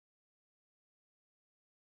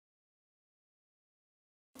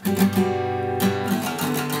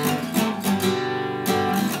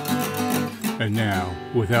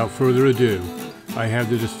Without further ado, I have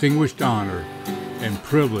the distinguished honor and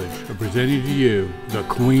privilege of presenting to you the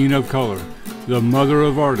Queen of Color, the Mother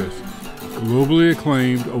of Artists, globally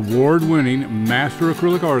acclaimed, award-winning master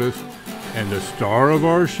acrylic artist, and the star of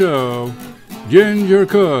our show, Ginger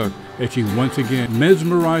Cook, as she once again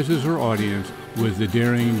mesmerizes her audience with the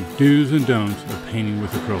daring do's and don'ts of painting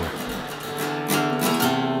with acrylics.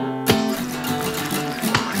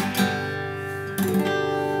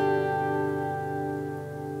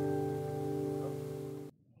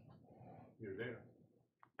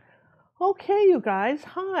 Okay, you guys,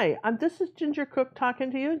 hi. This is Ginger Cook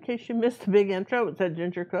talking to you. In case you missed the big intro, it said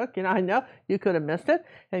Ginger Cook. I know you could have missed it.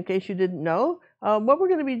 In case you didn't know, what we're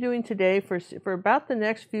going to be doing today for about the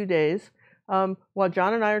next few days, while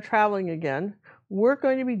John and I are traveling again, we're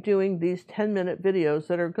going to be doing these 10-minute videos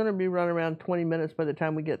that are going to be run around 20 minutes by the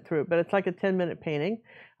time we get through. But it's like a 10-minute painting.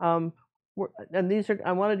 And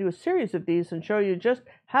I want to do a series of these and show you just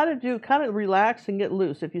how to kind of relax and get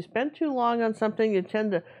loose. If you spend too long on something, you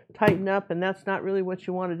tend to tighten up, and that's not really what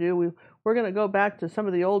you want to do. We're going to go back to some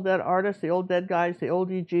of the old dead artists, the old dead guys, the old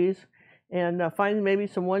EGs, and find maybe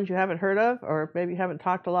some ones you haven't heard of or maybe haven't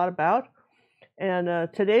talked a lot about. And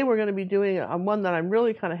today we're going to be doing one that I'm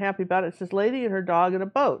really kind of happy about. It's this lady and her dog in a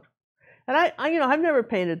boat. And I've never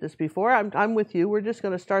painted this before. I'm with you. We're just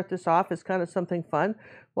going to start this off as kind of something fun.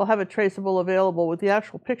 We'll have it traceable available with the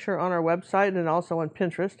actual picture on our website and also on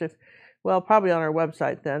Pinterest. Probably on our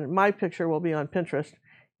website then. My picture will be on Pinterest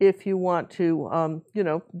if you want to,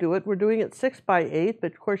 do it. We're doing it 6x8,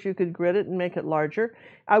 but of course you could grid it and make it larger.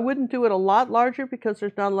 I wouldn't do it a lot larger because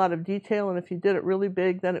there's not a lot of detail, and if you did it really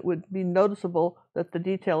big, then it would be noticeable that the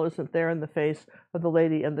detail isn't there in the face of the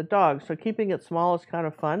lady and the dog. So keeping it small is kind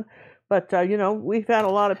of fun. But, we've had a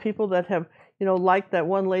lot of people that have, liked that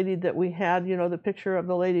one lady that we had, the picture of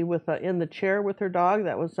the lady with in the chair with her dog.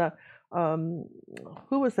 That was,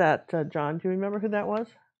 who was that, John? Do you remember who that was?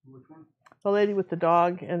 Which one? The lady with the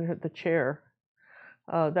dog and the chair.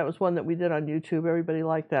 That was one that we did on YouTube. Everybody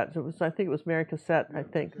liked that. I think it was Mary Cassette,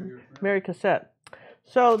 Mary Cassette.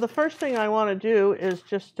 So the first thing I want to do is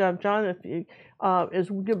just, John, if you,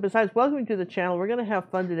 besides welcoming to the channel, we're going to have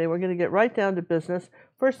fun today. We're going to get right down to business.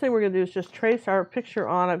 First thing we're going to do is just trace our picture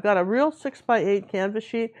on. I've got a real 6x8 canvas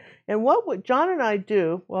sheet. And what John and I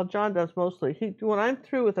do, well, John does mostly, when I'm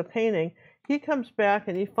through with a painting, he comes back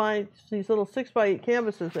and he finds these little 6x8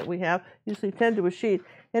 canvases that we have, usually 10 to a sheet,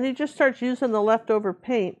 and he just starts using the leftover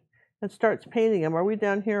paint and starts painting them. Are we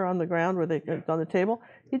down here on the ground where on the table?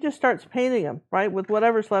 He just starts painting them, right, with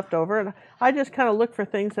whatever's left over. And I just kind of look for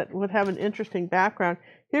things that would have an interesting background.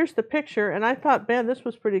 Here's the picture, and I thought, man, this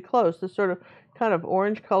was pretty close. This sort of kind of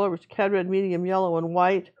orange color, which cad red, medium yellow, and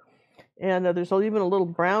white. And there's even a little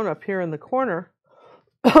brown up here in the corner.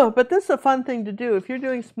 But this is a fun thing to do. If you're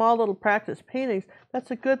doing small little practice paintings, that's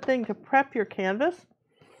a good thing to prep your canvas,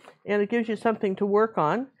 and it gives you something to work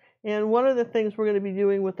on. And one of the things we're going to be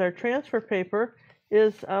doing with our transfer paper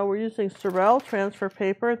is we're using Sorel transfer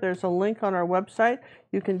paper. There's a link on our website.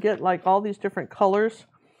 You can get like all these different colors,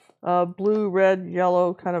 blue, red,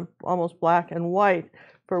 yellow, kind of almost black, and white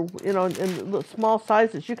for, in small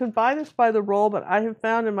sizes. You can buy this by the roll, but I have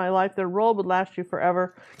found in my life that a roll would last you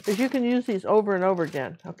forever because you can use these over and over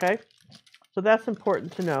again, okay? So that's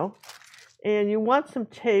important to know. And you want some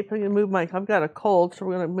tape. I'm going to I've got a cold, so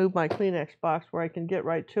we're going to move my Kleenex box where I can get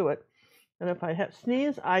right to it. And if I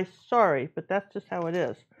sneeze, I'm sorry, but that's just how it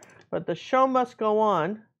is. But the show must go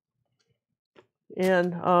on.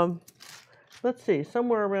 And let's see,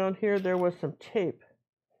 somewhere around here there was some tape.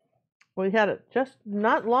 We had it just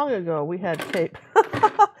not long ago, we had tape.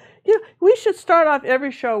 We should start off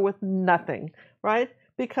every show with nothing, right?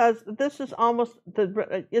 Because this is almost,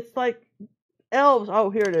 it's like elves, oh,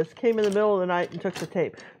 here it is, came in the middle of the night and took the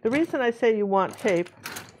tape. The reason I say you want tape,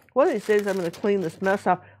 one of these days I'm going to clean this mess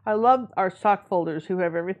up. I love our sock folders who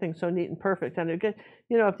have everything so neat and perfect. And again,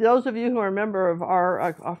 if those of you who are a member of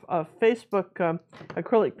our Facebook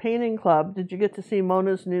acrylic painting club, did you get to see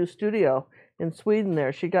Mona's new studio in Sweden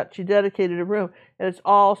there? She dedicated a room, and it's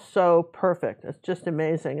all so perfect. It's just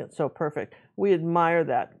amazing. It's so perfect. We admire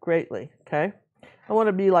that greatly, okay? I want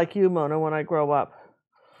to be like you, Mona, when I grow up.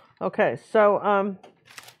 Okay, so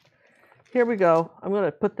here we go. I'm going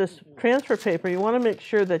to put this transfer paper. You want to make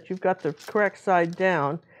sure that you've got the correct side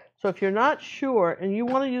down. So if you're not sure, and you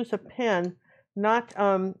want to use a pen, not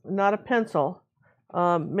a pencil,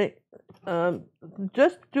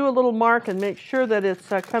 just do a little mark and make sure that it's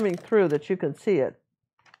coming through, that you can see it.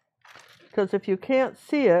 Because if you can't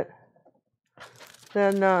see it,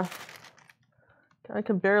 then I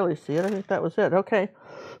can barely see it. I think that was it. Okay.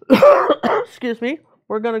 Excuse me.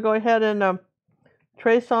 We're going to go ahead and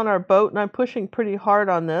trace on our boat, and I'm pushing pretty hard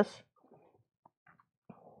on this.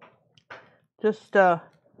 Just, you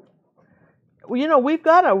know, we've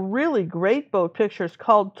got a really great boat picture. It's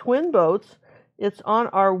called Twin Boats. It's on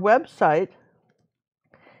our website,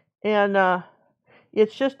 and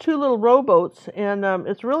it's just two little rowboats, and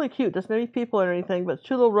it's really cute. Doesn't have any people or anything, but it's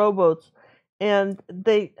two little rowboats. And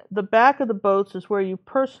the back of the boats is where you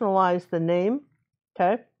personalize the name,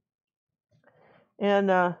 okay?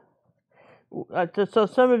 And so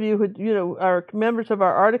some of you who, you know, are members of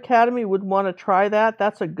our Art Academy would want to try that.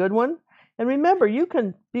 That's a good one. And remember, you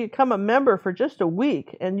can become a member for just a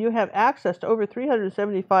week, and you have access to over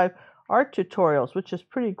 375 art tutorials, which is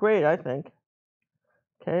pretty great, I think.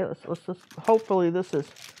 Okay, let's just, hopefully this is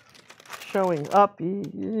showing up.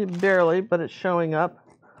 Barely, but it's showing up.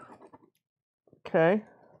 Okay.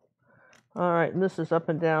 All right, and this is up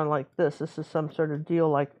and down like this. This is some sort of deal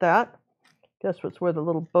like that. Guess what's where the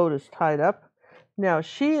little boat is tied up. Now,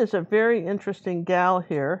 she is a very interesting gal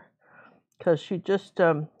here, because she just,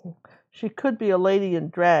 she could be a lady in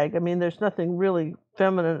drag. I mean, there's nothing really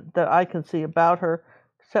feminine that I can see about her,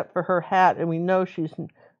 except for her hat, and we know she's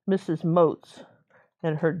Mrs. Motes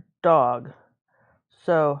and her dog.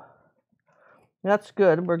 So, that's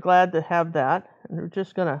good. We're glad to have that. And we're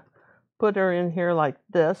just going to put her in here like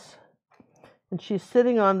this. And she's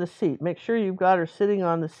sitting on the seat. Make sure you've got her sitting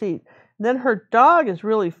on the seat. And then her dog is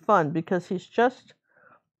really fun because he's just,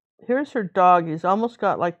 here's her dog. He's almost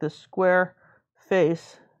got like this square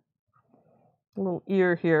face, a little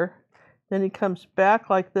ear here. Then he comes back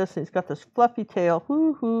like this, and he's got this fluffy tail.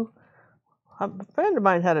 Hoo-hoo. A friend of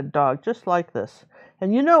mine had a dog just like this.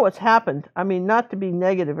 And you know what's happened. I mean, not to be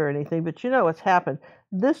negative or anything, but you know what's happened.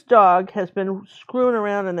 This dog has been screwing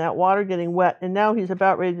around in that water getting wet, and now he's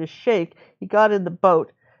about ready to shake. He got in the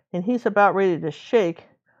boat, and he's about ready to shake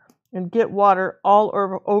and get water all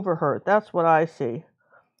over her. That's what I see.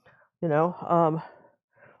 You know,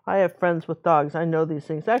 I have friends with dogs. I know these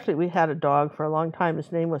things. Actually, we had a dog for a long time.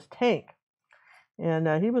 His name was Tank.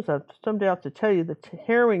 And he was someday I'll have to tell you the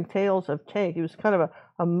harrowing tales of Tank. He was kind of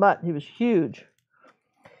a mutt. He was huge.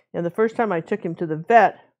 And the first time I took him to the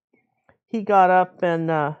vet, he got up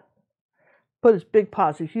and put his big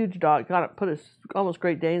paws, a huge dog, got up, put his almost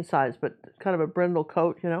Great Dane size, but kind of a brindle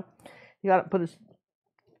coat, you know. He got up, put his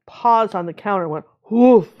paws on the counter and went,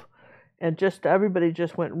 whoof. And just everybody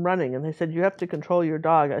just went running. And they said, you have to control your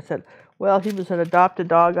dog. I said, well, he was an adopted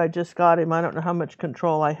dog. I just got him. I don't know how much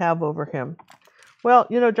control I have over him. Well,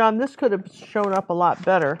 you know, John, this could have shown up a lot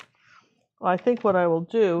better. Well, I think what I will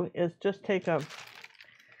do is just take a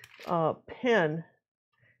pen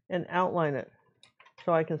and outline it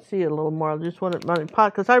so I can see it a little more. I just want it in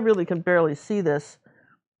pot because I really can barely see this.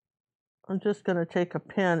 I'm just going to take a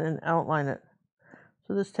pen and outline it.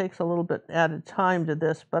 So this takes a little bit added time to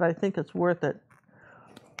this, but I think it's worth it.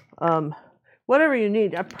 Whatever you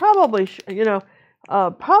need. I probably,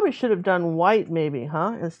 probably should have done white maybe,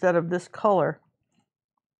 huh? Instead of this color.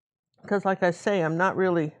 Because like I say, I'm not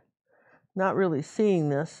really seeing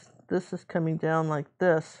this. This is coming down like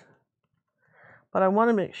this. But I want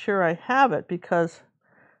to make sure I have it because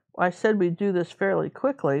I said we'd do this fairly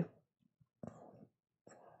quickly.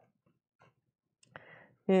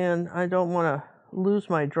 And I don't want to lose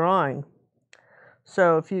my drawing.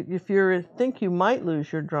 So if you think you might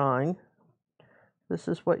lose your drawing, this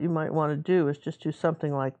is what you might want to do, is just do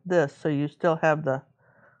something like this so you still have the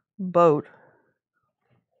boat.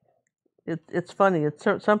 It's funny. It's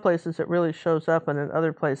some places it really shows up, and in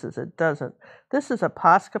other places it doesn't. This is a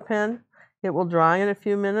Posca pen. It will dry in a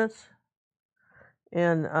few minutes,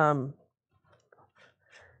 and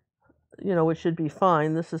which should be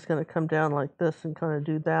fine. This is going to come down like this and kind of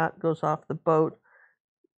do that. Goes off the boat.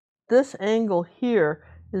 This angle here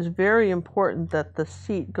is very important, that the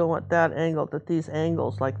seat go at that angle, that these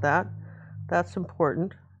angles like that. That's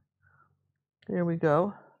important. Here we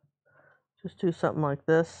go. Just do something like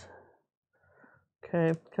this.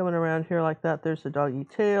 Okay, coming around here like that. There's the doggy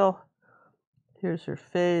tail. Here's her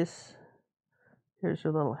face. Here's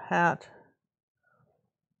her little hat.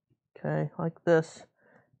 Okay, like this.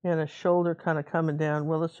 And a shoulder kind of coming down.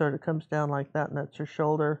 Well, it sort of comes down like that, and that's her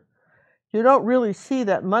shoulder. You don't really see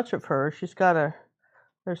that much of her. She's got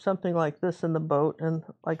there's something like this in the boat and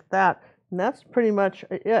like that. And that's pretty much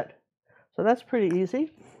it. So that's pretty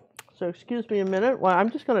easy. So excuse me a minute. Well,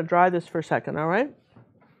 I'm just going to dry this for a second, all right?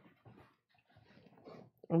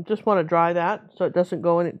 I just want to dry that so it doesn't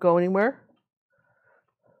go anywhere.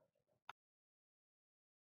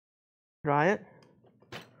 Dry it.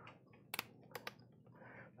 If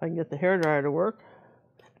I can get the hairdryer to work.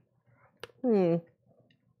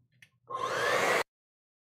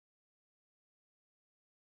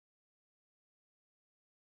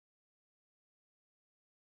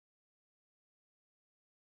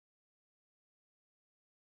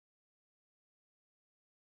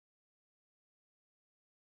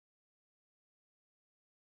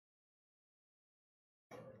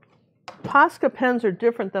 Posca pens are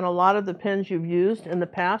different than a lot of the pens you've used in the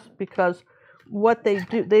past because what they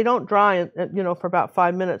do, they don't dry, for about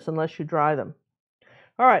 5 minutes unless you dry them.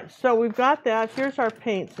 All right, so we've got that. Here's our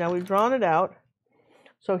paints. Now we've drawn it out.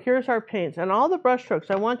 So here's our paints. And all the brush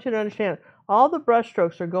strokes, I want you to understand, all the brush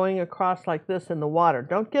strokes are going across like this in the water.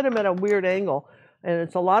 Don't get them at a weird angle. And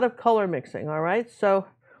it's a lot of color mixing, all right? So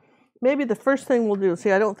maybe the first thing we'll do,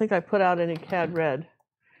 see, I don't think I put out any Cad Red.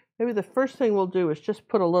 Maybe the first thing we'll do is just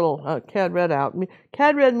put a little Cad Red out.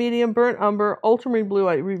 Cad Red medium, burnt umber, ultramarine blue,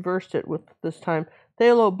 I reversed it with this time,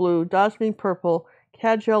 phthalo blue, Dasmine purple,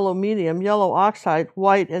 Cad Yellow medium, yellow oxide,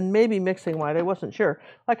 white, and maybe mixing white. I wasn't sure.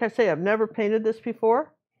 Like I say, I've never painted this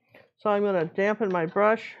before. So I'm going to dampen my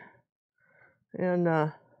brush. And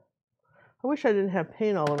I wish I didn't have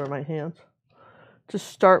paint all over my hands to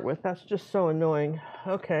start with. That's just so annoying.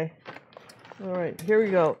 Okay. All right, here we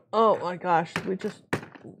go. Oh my gosh, we just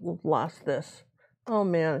lost this. Oh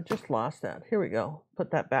man, I just lost that. Here we go.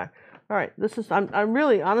 Put that back. All right, this is, I'm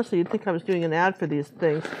really, honestly, you'd think I was doing an ad for these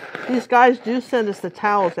things. These guys do send us the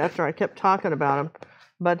towels after I kept talking about them.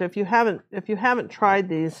 But if you haven't tried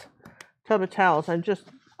these tub of towels, I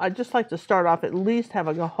just like to start off, at least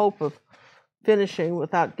having a hope of finishing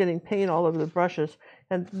without getting paint all over the brushes.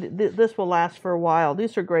 And this will last for a while.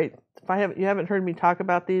 These are great. If you haven't heard me talk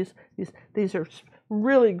about these are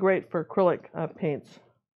really great for acrylic paints.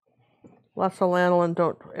 Lots of lanolin,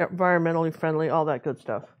 environmentally friendly, all that good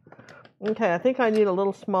stuff. Okay, I think I need a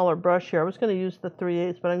little smaller brush here. I was going to use the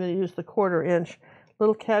 3/8, but I'm going to use the 1/4 inch.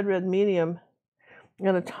 Little Cad Red medium,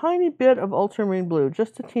 and a tiny bit of ultramarine blue,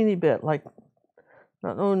 just a teeny bit. Like,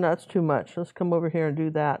 oh, that's too much. Let's come over here and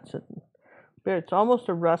do that. So it's almost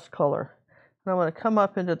a rust color. And I'm going to come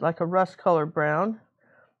up into like a rust color brown.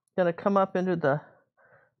 Going to come up into the,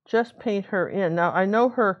 just paint her in. Now I know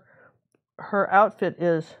her outfit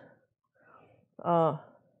is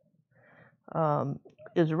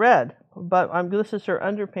red, but this is her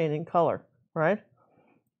underpainting color, right?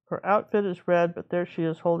 Her outfit is red, but there she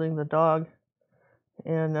is holding the dog,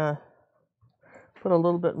 and put a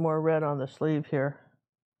little bit more red on the sleeve here.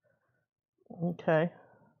 Okay.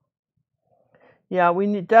 Yeah,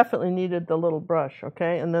 we definitely needed the little brush,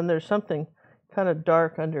 okay? And then there's something kind of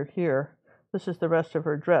dark under here. This is the rest of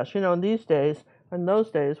her dress. In those days,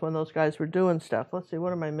 when those guys were doing stuff. Let's see,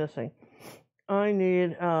 what am I missing? I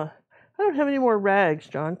need, I don't have any more rags,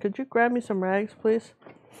 John. Could you grab me some rags, please?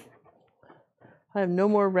 I have no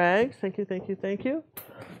more rags. Thank you, thank you, thank you.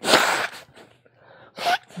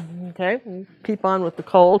 Okay, keep on with the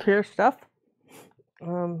cold here stuff.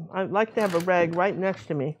 I'd like to have a rag right next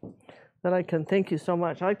to me that I can, thank you so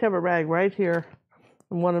much. I like to have a rag right here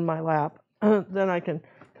and one in my lap. Then I can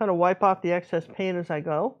kind of wipe off the excess paint as I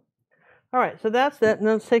go. All right, so that's that. And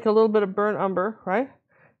then let's take a little bit of burnt umber, right?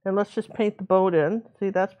 And let's just paint the boat in. See,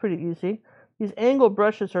 that's pretty easy. These angle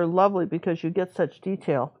brushes are lovely because you get such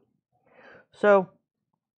detail. So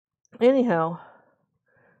anyhow,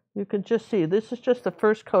 you can just see, this is just the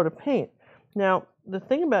first coat of paint. Now, the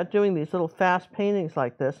thing about doing these little fast paintings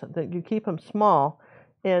like this, that you keep them small,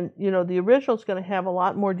 and the original is going to have a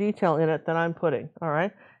lot more detail in it than I'm putting, all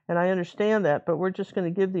right? And I understand that, but we're just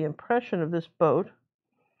going to give the impression of this boat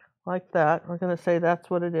like that. We're going to say that's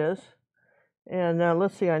what it is. And now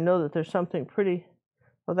let's see, I know that there's something pretty,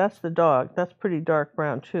 oh, that's the dog. That's pretty dark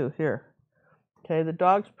brown too here. Okay, the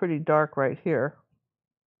dog's pretty dark right here.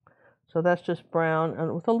 So that's just brown,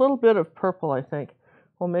 and with a little bit of purple, I think.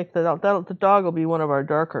 We'll make that, the dog will be one of our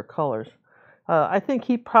darker colors. I think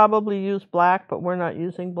he probably used black, but we're not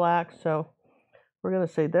using black, so we're going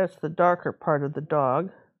to say that's the darker part of the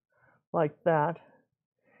dog, like that.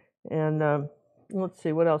 And let's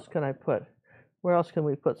see, what else can I put? Where else can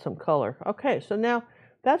we put some color? Okay, so now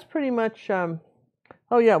that's pretty much, oh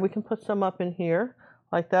yeah, we can put some up in here,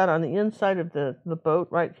 like that, on the inside of the boat,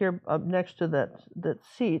 right here up next to that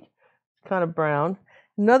seat. It's kind of brown.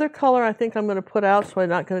 Another color I think I'm going to put out, so I'm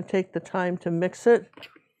not going to take the time to mix it,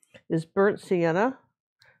 is burnt sienna.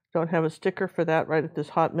 Don't have a sticker for that right at this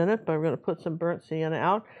hot minute, but I'm going to put some burnt sienna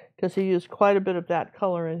out because he used quite a bit of that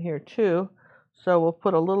color in here too. So we'll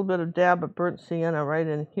put a little bit of dab of burnt sienna right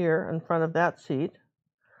in here in front of that seat,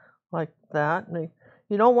 like that. And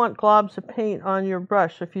you don't want globs of paint on your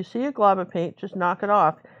brush. If you see a glob of paint, just knock it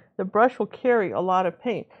off. The brush will carry a lot of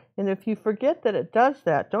paint. And if you forget that it does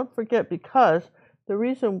that, don't forget, because the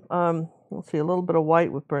reason, let's see, a little bit of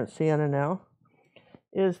white with burnt sienna now,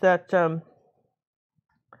 is that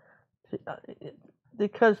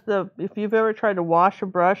because if you've ever tried to wash a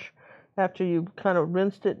brush after you kind of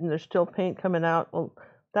rinsed it and there's still paint coming out, well,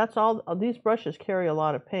 that's all. These brushes carry a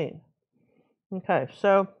lot of paint. Okay,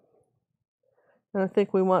 so I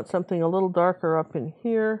think we want something a little darker up in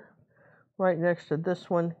here. right next to this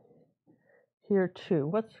one here too.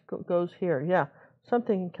 What goes here? Yeah,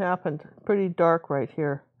 something happened pretty dark right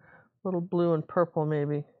here. A little blue and purple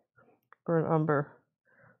maybe for an umber.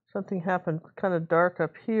 Something happened kind of dark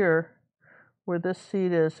up here where this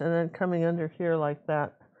seed is, and then coming under here like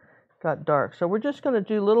that got dark. So we're just going to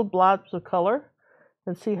do little blobs of color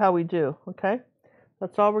and see how we do, okay?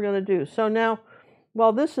 That's all we're going to do. So now,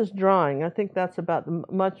 while this is drying, I think that's about the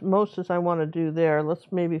most as I want to do there. Let's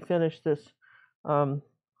maybe finish this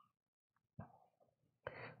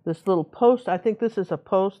this little post. I think this is a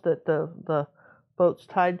post that the boat's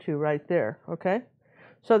tied to right there, okay?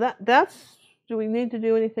 So that's, do we need to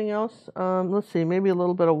do anything else? Let's see, maybe a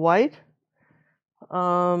little bit of white,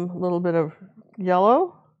 a little bit of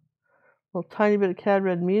yellow, a little tiny bit of cad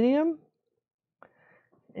red medium,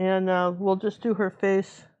 and we'll just do her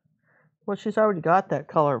face. Well, she's already got that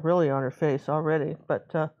color really on her face already,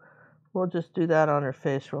 but we'll just do that on her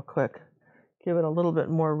face real quick. Give it a little bit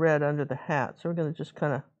more red under the hat. So we're going to just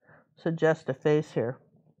kind of suggest a face here.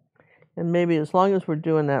 And maybe as long as we're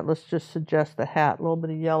doing that, let's just suggest the hat. A little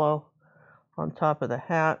bit of yellow on top of the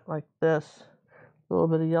hat like this. A little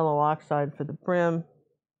bit of yellow oxide for the brim.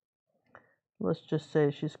 Let's just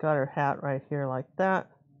say she's got her hat right here like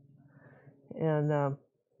that. And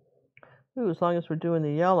as long as we're doing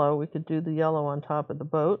the yellow, we could do the yellow on top of the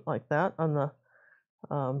boat like that on the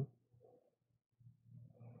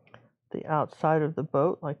outside of the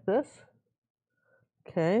boat like this.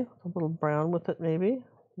 Okay, a little brown with it maybe,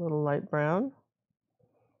 a little light brown.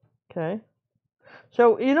 Okay.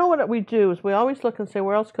 So you know what we do is we always look and say,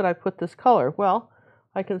 where else could I put this color? Well,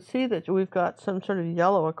 I can see that we've got some sort of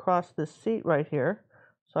yellow across this seat right here.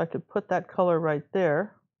 So I could put that color right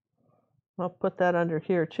there. I'll put that under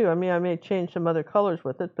here too. I mean, I may change some other colors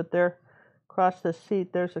with it, but there across this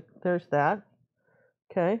seat, there's that.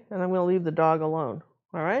 Okay, and I'm going to leave the dog alone.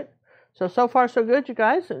 All right. So far so good, you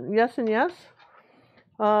guys. Yes and yes.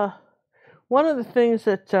 One of the things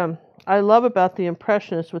that I love about the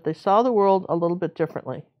Impressionists was they saw the world a little bit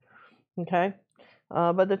differently. Okay.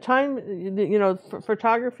 By the time, you know,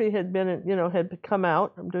 photography had been, you know, had come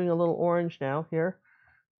out. I'm doing a little orange now here,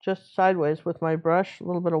 just sideways with my brush, a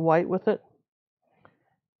little bit of white with it.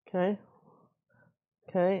 Okay.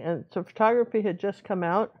 Okay. And so photography had just come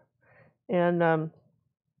out, and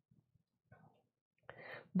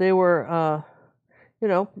they were, you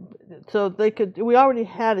know, so they could, we already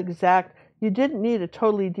had exact, you didn't need a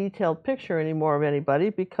totally detailed picture anymore of anybody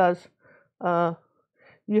because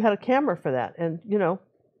you had a camera for that. And, you know,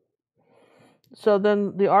 so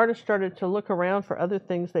then the artist started to look around for other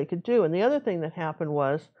things they could do. And the other thing that happened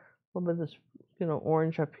was, a little bit of this, you know,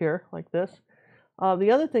 orange up here like this.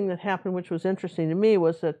 The other thing that happened, which was interesting to me,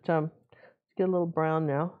 was that, let's get a little brown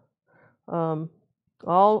now,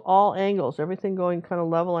 all angles, everything going kind of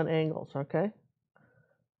level on angles, okay?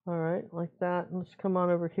 All right, like that. And let's come on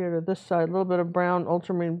over here to this side, a little bit of brown,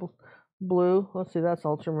 ultramarine blue. Let's see, that's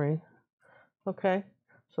ultramarine. Okay,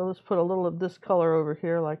 so let's put a little of this color over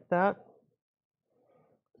here like that.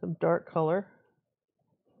 Some dark color.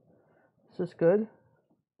 This is good.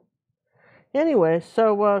 Anyway,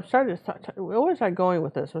 so where was I going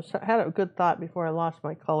with this? I had a good thought before I lost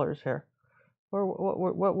my colors here.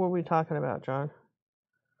 What were we talking about, John?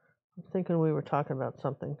 I'm thinking we were talking about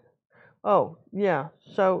something. Oh, yeah.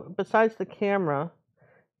 So besides the camera,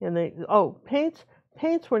 and paints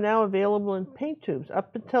were now available in paint tubes.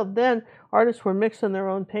 Up until then, artists were mixing their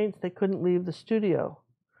own paints. They couldn't leave the studio.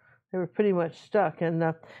 They were pretty much stuck.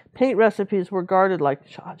 And paint recipes were guarded like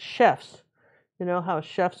chefs. You know how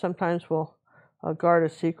chefs sometimes will guard a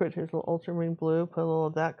secret. Here's a little ultramarine blue. Put a little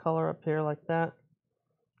of that color up here like that.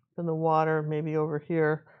 In the water, maybe over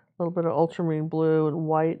here. A little bit of ultramarine blue and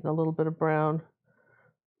white and a little bit of brown.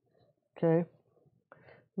 Okay.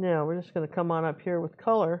 Now we're just going to come on up here with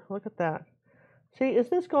color. Look at that. See, is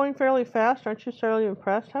this going fairly fast? Aren't you fairly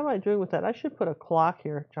impressed? How am I doing with that? I should put a clock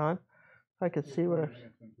here, John, so I could see what I've...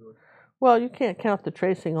 Well, you can't count the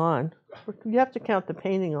tracing on. You have to count the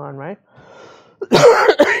painting on, right?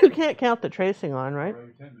 You can't count the tracing on, right?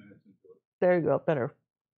 There you go, better.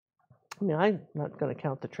 I mean, I'm not going to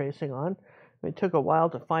count the tracing on. I mean, it took a while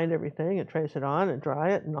to find everything and trace it on and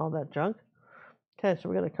dry it and all that junk. Okay, so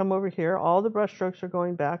we're going to come over here. All the brush strokes are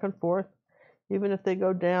going back and forth. Even if they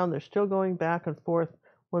go down, they're still going back and forth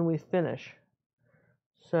when we finish.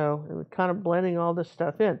 So it was kind of blending all this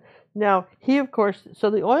stuff in. Now, of course,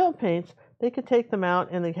 so the oil paints, they could take them out,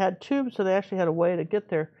 and they had tubes, so they actually had a way to get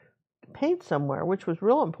their paint somewhere, which was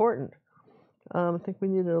real important. I think we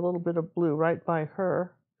needed a little bit of blue right by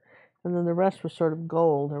her. And then the rest was sort of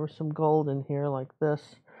gold. There was some gold in here like this.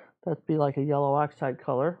 That'd be like a yellow oxide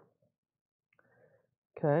color.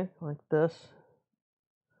 Okay, like this.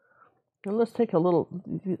 And let's take a little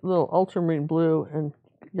ultramarine blue and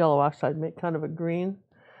yellow oxide, make kind of a green.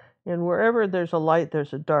 And wherever there's a light,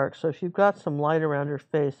 there's a dark. So if you've got some light around your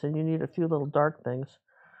face, then you need a few little dark things.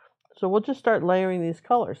 So we'll just start layering these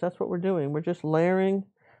colors. That's what we're doing. We're just layering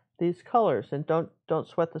these colors, and don't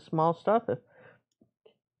sweat the small stuff.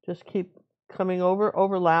 Just keep coming over,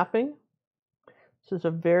 overlapping. This is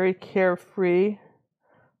a very carefree,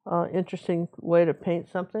 interesting way to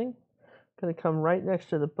paint something. Going to come right next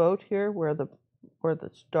to the boat here where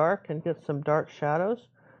it's dark and get some dark shadows.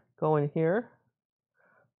 Go in here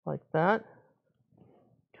like that.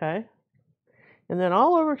 Okay. And then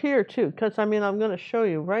all over here too, because I mean I'm going to show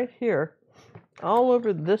you right here, all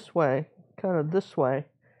over this way, kind of this way.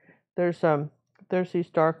 There's these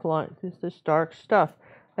dark lines, this dark stuff.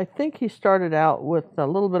 I think he started out with a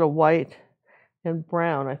little bit of white and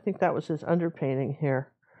brown. I think that was his underpainting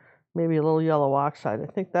here. Maybe a little yellow oxide. I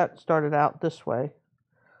think that started out this way,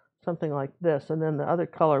 something like this, and then the other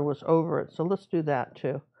color was over it. So let's do that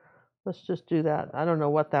too. Let's just do that. I don't know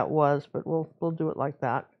what that was, but we'll do it like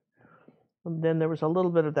that. And then there was a little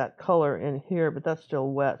bit of that color in here, but that's still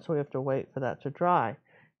wet, so we have to wait for that to dry.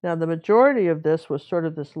 Now the majority of this was sort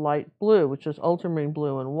of this light blue, which is ultramarine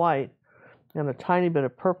blue and white, and a tiny bit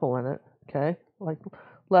of purple in it, okay? Like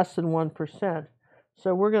less than 1%.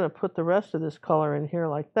 So we're going to put the rest of this color in here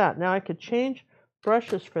like that. Now I could change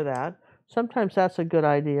brushes for that. Sometimes that's a good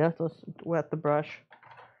idea. Let's wet the brush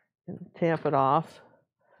and tamp it off.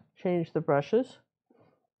 Change the brushes.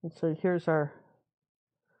 And so here's our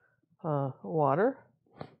water.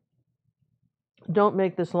 Don't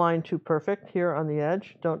make this line too perfect here on the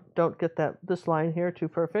edge. Don't get this line here too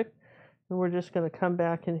perfect. And we're just going to come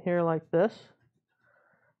back in here like this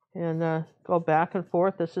and go back and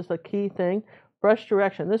forth. This is the key thing. Brush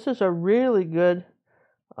direction. This is a really good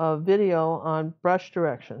video on brush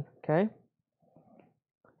direction. Okay,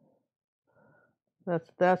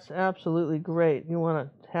 that's absolutely great. You want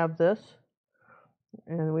to have this,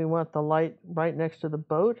 and we want the light right next to the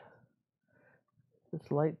boat. This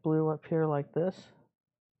light blue up here like this,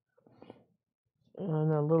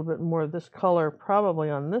 and a little bit more of this color probably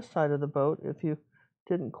on this side of the boat. If you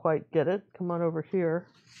didn't quite get it, come on over here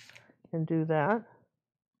and do that.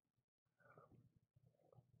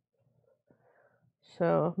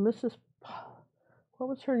 So Mrs. What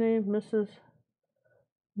was her name? Mrs.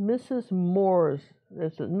 Moore's.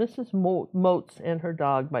 It's Mrs. Motes and Her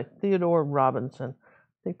Dog by Theodore Robinson.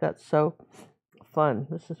 I think that's so fun.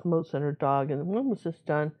 Mrs. Motes and Her Dog. And when was this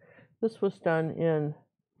done? This was done in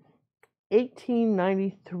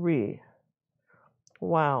 1893.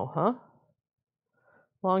 Wow, huh?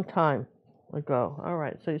 Long time ago. All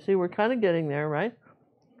right. So you see, we're kind of getting there, right?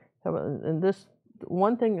 And this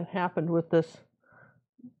one thing that happened with this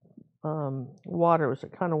water was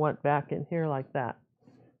it kind of went back in here like that.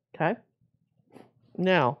 Okay.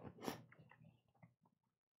 Now,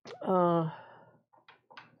 I'm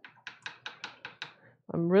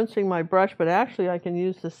rinsing my brush, but actually I can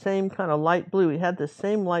use the same kind of light blue. We had the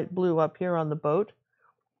same light blue up here on the boat,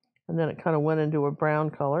 and then it kind of went into a brown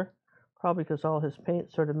color, probably because all his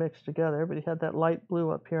paint sort of mixed together, but he had that light blue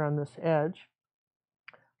up here on this edge,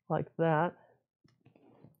 like that.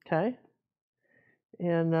 Okay.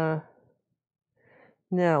 And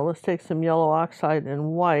now let's take some yellow oxide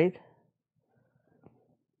and white,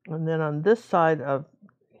 and then on this side of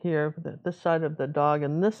here, this side of the dog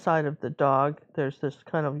and this side of the dog, there's this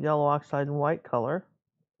kind of yellow oxide and white color.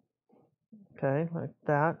 Okay, like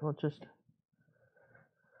that. We'll just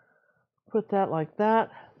put that like that.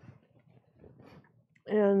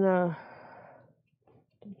 And I'm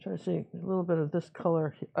trying to see a little bit of this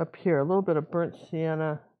color up here, a little bit of burnt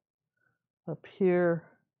sienna up here.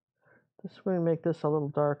 Just going to make this a little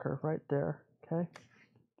darker right there. Okay.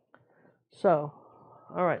 So,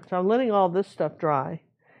 all right. So I'm letting all this stuff dry.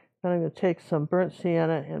 Then I'm going to take some burnt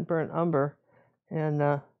sienna and burnt umber,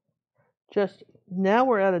 and just now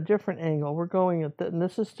we're at a different angle. We're going at and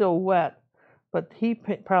this is still wet, but he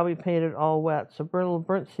probably painted all wet. So burn a little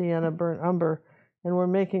burnt sienna, burnt umber, and we're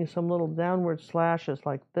making some little downward slashes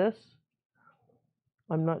like this.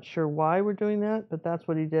 I'm not sure why we're doing that, but that's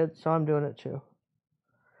what he did, so I'm doing it too.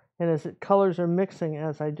 And as colors are mixing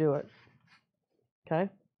as I do it. Okay.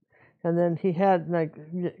 And then he had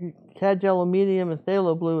yellow medium, and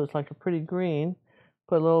phthalo blue is like a pretty green.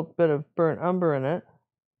 Put a little bit of burnt umber in it.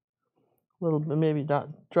 A little bit, maybe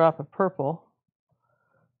drop of purple.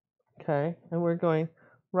 Okay, and we're going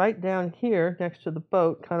right down here next to the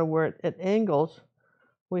boat, kind of where it angles.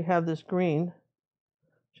 We have this green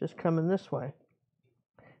just coming this way.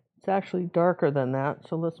 It's actually darker than that,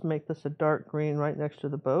 so let's make this a dark green right next to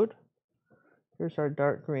the boat. Here's our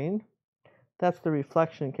dark green. That's the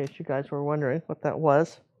reflection, in case you guys were wondering what that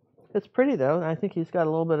was. It's pretty though. I think he's got a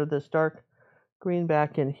little bit of this dark green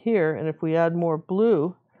back in here, and if we add more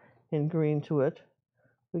blue and green to it,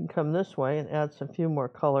 we can come this way and add some few more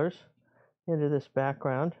colors into this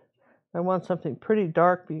background. I want something pretty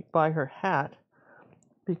dark by her hat,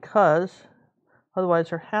 because otherwise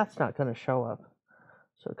her hat's not going to show up.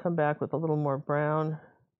 So come back with a little more brown, a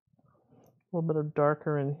little bit of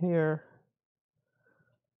darker in here.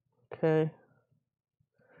 Okay.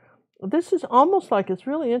 This is almost like, it's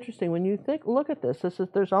really interesting when you look at this.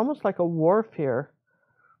 There's almost like a wharf here.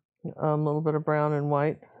 A little bit of brown and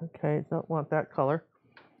white. Okay, don't want that color.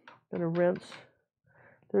 Gonna rinse.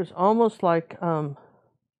 There's almost like a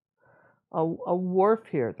wharf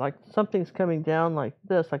here, like something's coming down like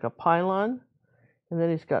this, like a pylon. And then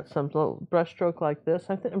he's got some little brush stroke like this.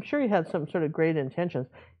 I'm sure he had some sort of great intentions.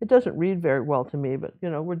 It doesn't read very well to me, but, you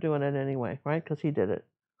know, we're doing it anyway, right? Because he did it.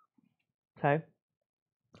 Okay.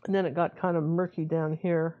 And then it got kind of murky down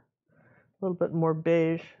here, a little bit more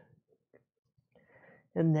beige.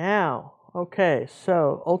 And now, okay,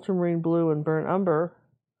 so ultramarine blue and burnt umber.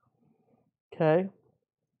 Okay.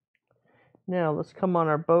 Now let's come on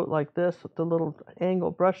our boat like this with the little angle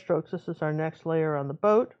brush strokes. This is our next layer on the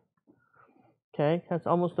boat. Okay, has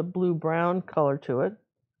almost a blue-brown color to it.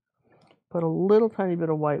 Put a little tiny bit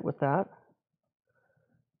of white with that.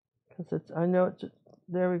 Because I know it's,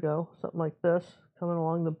 there we go, something like this, coming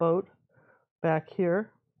along the boat, back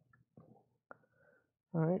here.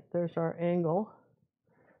 All right, there's our angle.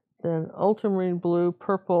 Then ultramarine blue,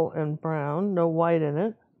 purple, and brown, no white in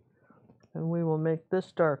it. And we will make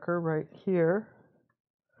this darker right here.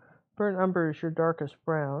 Burnt umber is your darkest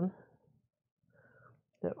brown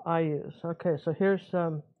that I use. Okay, so here's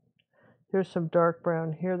some dark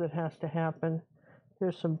brown here that has to happen.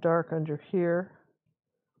 Here's some dark under here.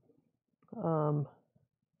 A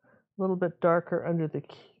little bit darker under the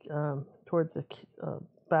toward the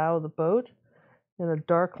bow of the boat, and a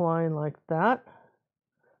dark line like that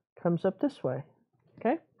comes up this way.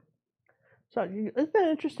 Okay, so isn't that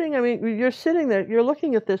interesting? I mean, you're sitting there, you're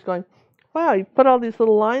looking at this, going, "Wow, you put all these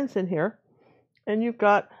little lines in here, and you've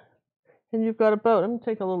got a boat." I'm going to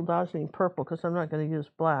take a little dazzling purple because I'm not going to use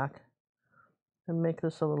black, and make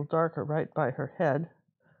this a little darker right by her head.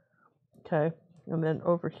 Okay, and then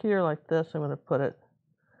over here like this, I'm going to put it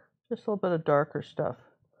just a little bit of darker stuff.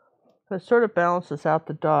 And it sort of balances out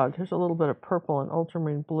the dog. Here's a little bit of purple and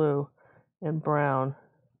ultramarine blue and brown.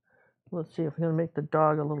 Let's see if we're going to make the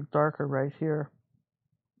dog a little darker right here.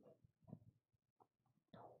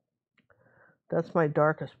 That's my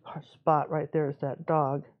darkest spot right there, is that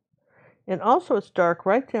dog. And also it's dark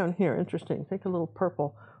right down here. Interesting. Take a little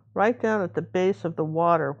purple. Right down at the base of the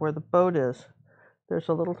water where the boat is, there's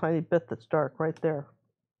a little tiny bit that's dark right there.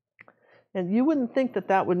 And you wouldn't think that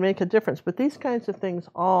that would make a difference, but these kinds of things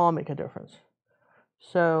all make a difference.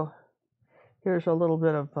 So here's a little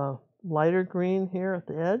bit of lighter green here at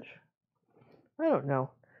the edge. I don't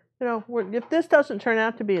know. You know, if this doesn't turn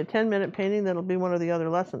out to be a 10-minute painting, then it'll be one of the other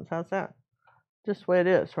lessons. How's that? Just the way it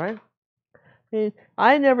is, right? I mean,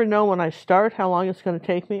 I never know when I start how long it's going to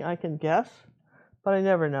take me. I can guess, but I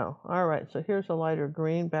never know. All right, so here's a lighter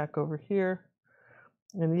green back over here.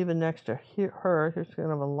 And even next to her, here's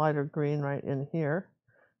kind of a lighter green right in here,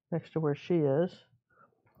 next to where she is.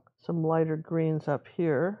 Some lighter greens up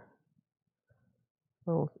here.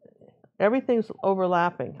 So everything's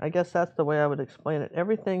overlapping. I guess that's the way I would explain it.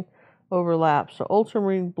 Everything overlaps. So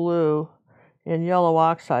ultramarine blue and yellow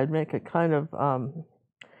oxide make a kind of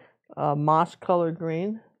moss color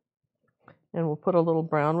green. And we'll put a little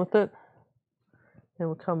brown with it. And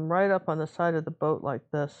we'll come right up on the side of the boat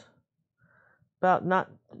like this. You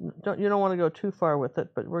don't want to go too far with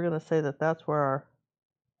it, but we're going to say that that's where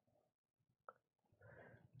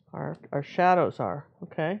our shadows are.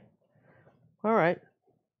 Okay. All right.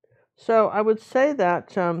 So I would say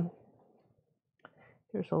that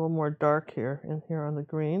here's a little more dark here in here on the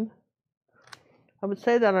green. I would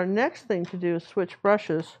say that our next thing to do is switch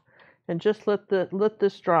brushes and just let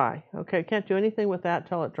this dry. Okay. Can't do anything with that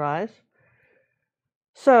till it dries.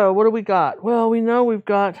 So what do we got? Well, we know we've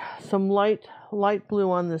got some light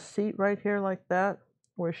blue on this seat right here like that,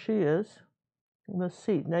 where she is, in the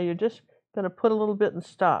seat. Now you're just going to put a little bit and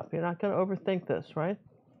stop. You're not going to overthink this, right?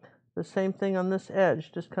 The same thing on this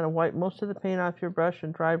edge. Just kind of wipe most of the paint off your brush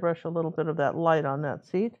and dry brush a little bit of that light on that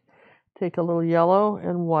seat. Take a little yellow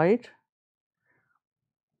and white.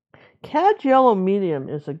 Cad yellow medium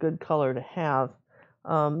is a good color to have.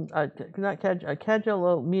 Cad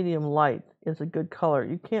yellow medium light is a good color.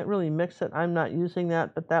 You can't really mix it. I'm not using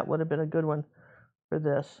that, but that would have been a good one for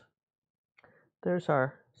this. There's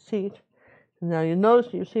our seat. Now you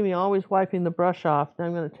notice, you see me always wiping the brush off. Now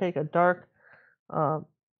I'm going to take a dark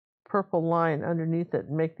purple line underneath it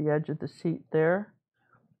and make the edge of the seat there.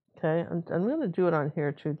 Okay, I'm going to do it on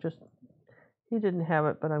here too. Just, he didn't have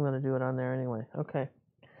it, but I'm going to do it on there anyway. Okay,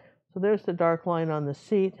 so there's the dark line on the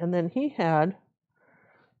seat. And then he had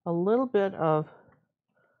a little bit of,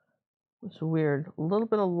 it's weird, a little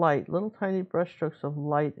bit of light, little tiny brush strokes of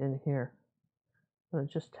light in here. I'm going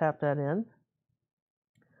to just tap that in.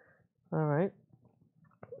 All right.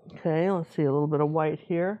 Okay, let's see, a little bit of white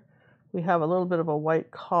here. We have a little bit of a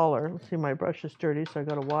white collar. Let's see, my brush is dirty, so I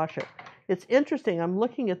got to wash it. It's interesting. I'm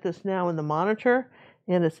looking at this now in the monitor,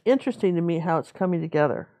 and it's interesting to me how it's coming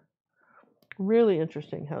together. Really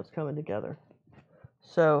interesting how it's coming together.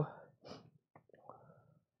 So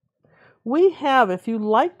we have, if you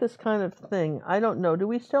like this kind of thing, I don't know, do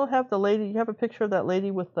we still have the lady? You have a picture of that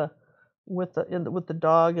lady with the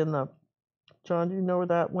dog and the, John, do you know where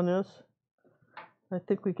that one is? I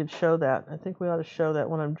think we could show that. I think we ought to show that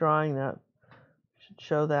when I'm drawing that. We should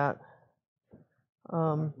show that.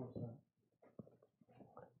 The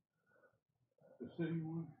city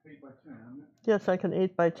one, 8 by 10, isn't it? Yes, I can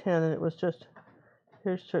 8 by 10, and it was just,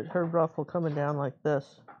 here's her ruffle coming down like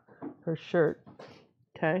this, her shirt.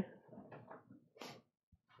 Okay.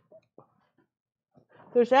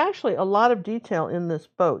 There's actually a lot of detail in this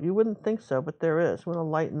boat. You wouldn't think so, but there is. I'm going to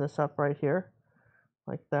lighten this up right here,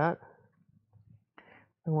 like that.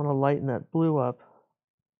 I want to lighten that blue up.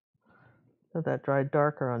 Let that dry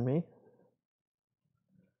darker on me.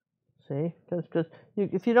 See? Because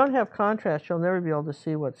if you don't have contrast, you'll never be able to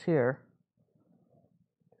see what's here.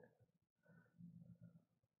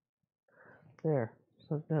 There.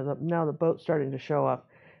 So now the boat's starting to show up.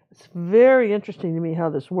 It's very interesting to me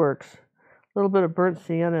how this works. A little bit of burnt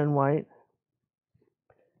sienna and white.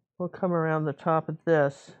 We'll come around the top of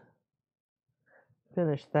this.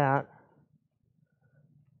 Finish that.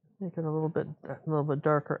 Make it a little bit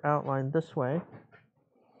darker outline this way.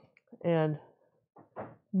 And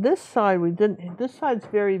this side this side's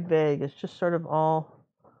very vague. It's just sort of all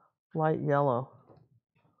light yellow.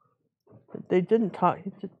 They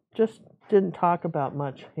just didn't talk about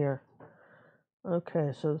much here.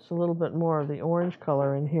 Okay, so it's a little bit more of the orange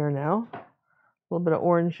color in here now. A little bit of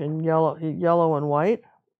orange and yellow and white.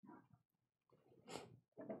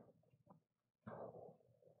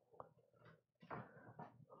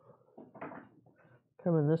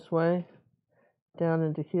 Coming this way, down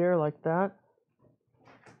into here like that.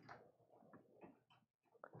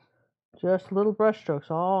 Just little brush strokes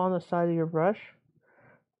all on the side of your brush.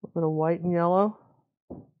 A little bit of white and yellow.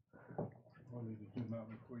 I'll need to zoom out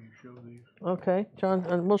before you show these. Okay, John,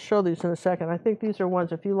 and we'll show these in a second. I think these are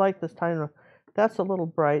ones, if you like this time, that's a little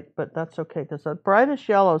bright, but that's okay, because the brightest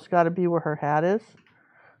yellow's got to be where her hat is.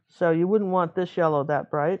 So you wouldn't want this yellow that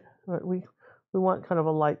bright. But we want kind of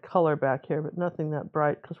a light color back here, but nothing that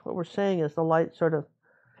bright, because what we're saying is the light sort of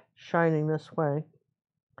shining this way.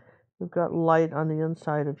 We've got light on the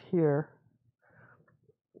inside of here.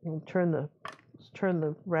 And let's turn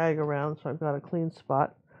the rag around so I've got a clean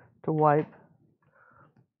spot to wipe.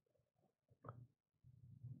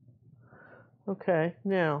 Okay,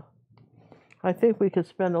 now, I think we could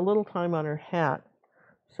spend a little time on her hat.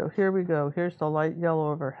 So here we go. Here's the light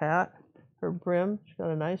yellow of her hat, her brim. She's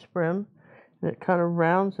got a nice brim. And it kind of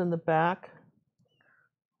rounds in the back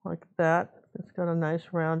like that. It's got a nice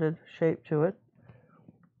rounded shape to it.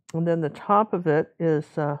 And then the top of it is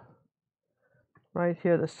right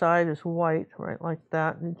here. The side is white, right like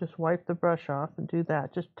that. And you just wipe the brush off and do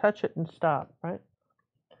that. Just touch it and stop, right?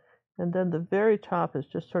 And then the very top is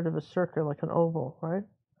just sort of a circle, like an oval, right?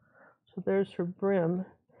 So there's her brim.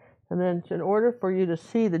 And then in order for you to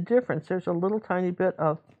see the difference, there's a little tiny bit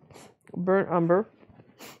of burnt umber.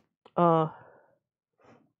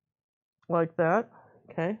 Like that,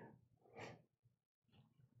 okay.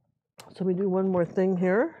 So we do one more thing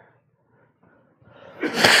here.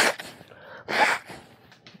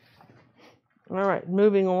 All right,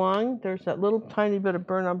 moving along, there's that little tiny bit of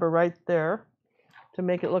burnt umber right there to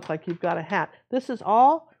make it look like you've got a hat. This is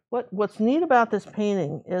all, what's neat about this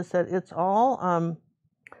painting is that it's all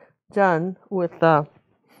done with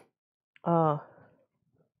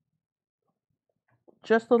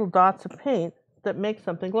just little dots of paint that make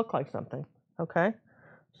something look like something, okay?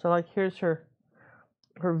 So like here's her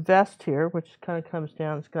vest here, which kind of comes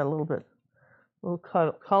down. It's got a little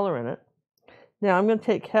color in it. Now I'm going to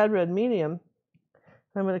take cad red medium, and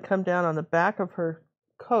I'm going to come down on the back of her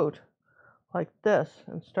coat like this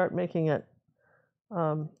and start making it,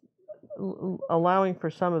 allowing for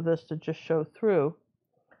some of this to just show through.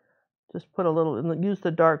 Just put a little, and use the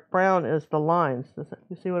dark brown as the lines.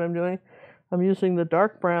 You see what I'm doing? I'm using the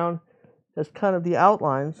dark brown as kind of the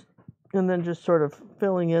outlines, and then just sort of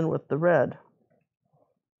filling in with the red.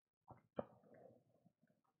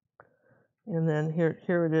 And then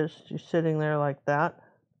here it is, just sitting there like that,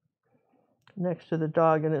 next to the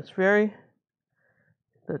dog, and it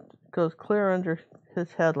goes clear under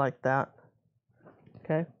his head like that.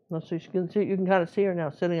 Okay, so you can kind of see her now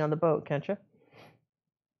sitting on the boat, can't you?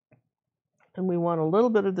 And we want a little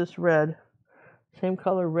bit of this red, same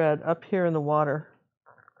color red, up here in the water.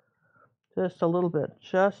 Just a little bit,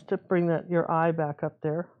 just to bring your eye back up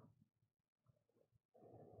there.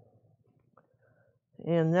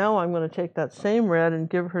 And now I'm going to take that same red and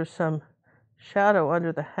give her some shadow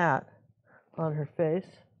under the hat on her face.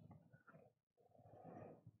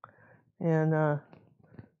 And I'm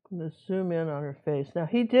going to zoom in on her face. Now,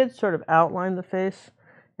 he did sort of outline the face,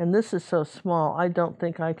 and this is so small, I don't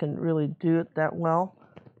think I can really do it that well,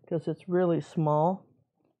 because it's really small.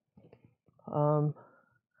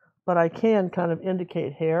 But I can kind of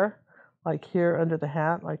indicate hair, like here under the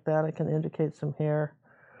hat, like that. I can indicate some hair.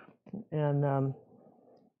 And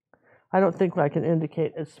I don't think I can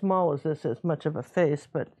indicate as small as this as much of a face,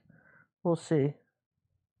 but we'll see.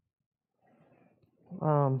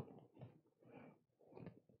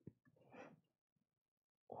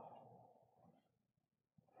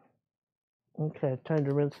 Okay, time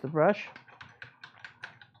to rinse the brush.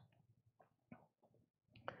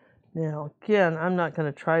 Now, again, I'm not going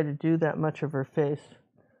to try to do that much of her face.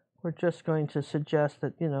 We're just going to suggest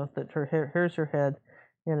that, that her hair, here's her head,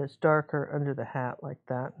 and it's darker under the hat like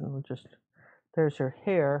that. And we'll just, there's her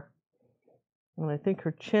hair. And I think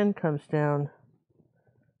her chin comes down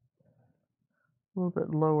a little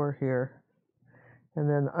bit lower here. And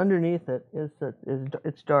then underneath it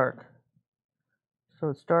it's dark. So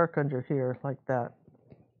it's dark under here like that.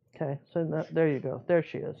 Okay, so there you go. There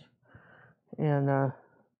she is. And a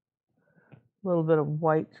little bit of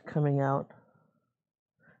white coming out.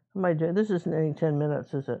 What am I doing? This isn't any 10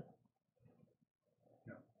 minutes, is it?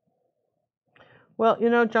 No. Well,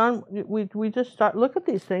 John, we just start, look at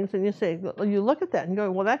these things and you look at that and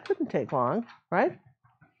go, well, that couldn't take long, right?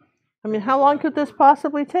 I mean, how long could this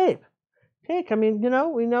possibly take? I mean,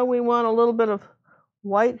 we know we want a little bit of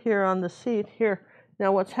white here on the seat here.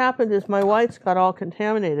 Now, what's happened is my whites got all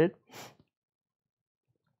contaminated.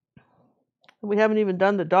 We haven't even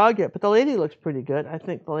done the dog yet, but the lady looks pretty good. I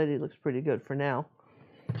think the lady looks pretty good for now.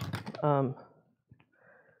 I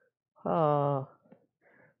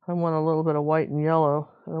want a little bit of white and yellow.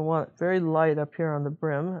 I want it very light up here on the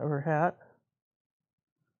brim of her hat.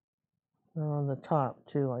 And on the top,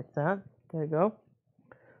 too, like that. There you go.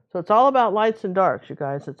 So it's all about lights and darks, you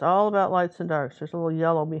guys. It's all about lights and darks. There's a little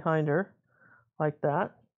yellow behind her, like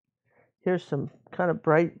that. Here's some kind of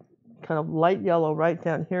bright, kind of light yellow right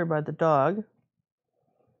down here by the dog.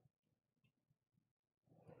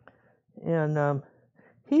 And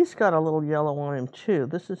he's got a little yellow on him too.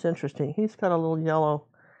 This is interesting. He's got a little yellow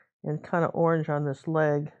and kind of orange on this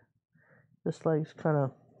leg. This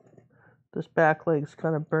back leg's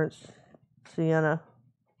kind of burnt sienna.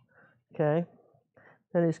 Okay.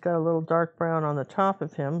 Then he's got a little dark brown on the top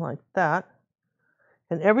of him, like that.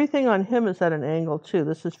 And everything on him is at an angle too.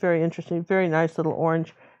 This is very interesting. Very nice little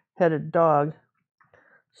orange-headed dog.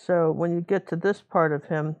 So when you get to this part of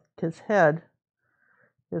him, his head,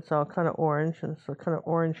 it's all kind of orange, and it's kind of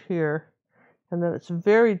orange here. And then it's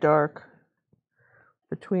very dark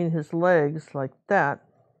between his legs, like that.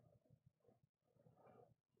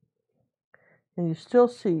 And you're still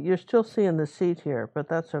seeing the seat here, but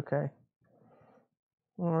that's okay.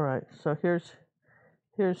 All right, so here's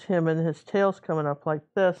him, and his tail's coming up like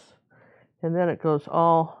this, and then it goes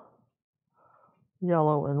all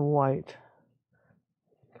yellow and white,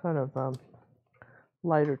 kind of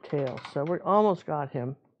lighter tail. So we almost got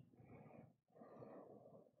him.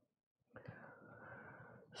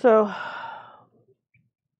 So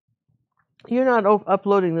you're not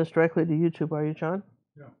uploading this directly to YouTube, are you, John?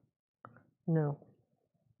 No. No.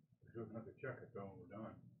 We're going to have to check it though when we're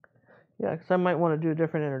done. Yeah, because I might want to do a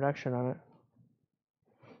different introduction on it.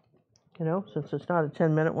 Since it's not a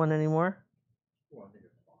 10-minute one anymore. Well, I think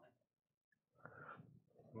it's fine.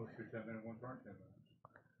 Most of your 10-minute ones aren't 10 minutes.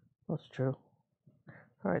 That's true.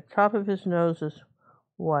 All right, top of his nose is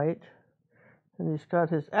white. And he's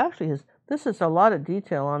got this is a lot of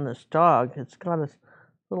detail on this dog. It's got his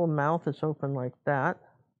little mouth is open like that.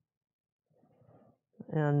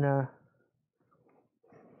 And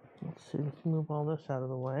let's see, let's move all this out of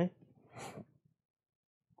the way.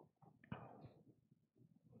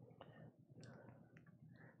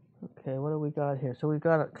 Okay, what do we got here? So we've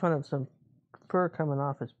got kind of some fur coming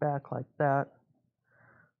off his back like that.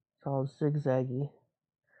 It's all zigzaggy.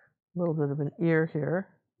 A little bit of an ear here.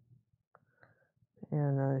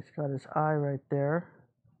 And he's got his eye right there.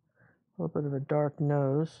 A little bit of a dark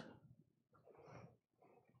nose.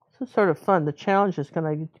 This is sort of fun. The challenge is, can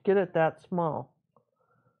I get it that small?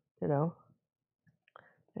 You know?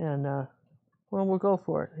 And, well, we'll go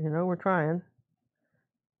for it. You know, we're trying.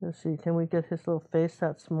 Let's see, can we get his little face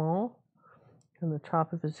that small? And the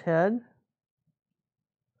top of his head.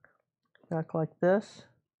 Back like this.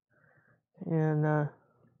 And,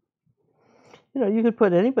 you know, you could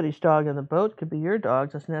put anybody's dog in the boat. It could be your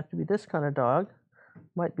dog. Doesn't have to be this kind of dog.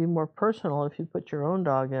 Might be more personal if you put your own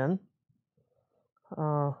dog in.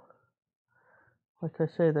 Like I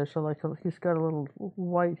say, there's he's got a little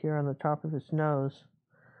white here on the top of his nose.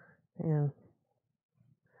 And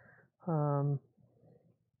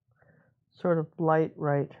sort of light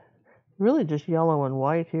right. Really just yellow and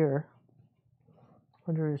white here.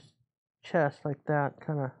 Under his chest like that,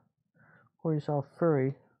 kind of where he's all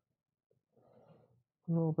furry.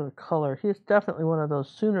 A little bit of color. He's definitely one of those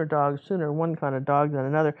sooner dogs, sooner one kind of dog than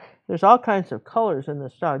another. There's all kinds of colors in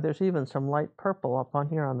this dog. There's even some light purple up on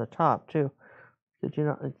here on the top too. Did you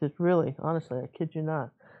not? It's really, honestly, I kid you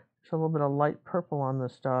not. There's a little bit of light purple on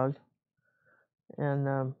this dog.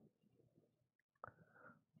 And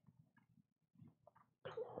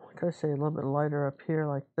like I say, a little bit lighter up here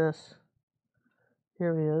like this.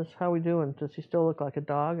 Here he is. How we doing? Does he still look like a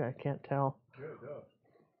dog? I can't tell. Yeah, it does.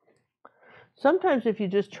 Sometimes if you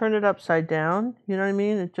just turn it upside down, you know what I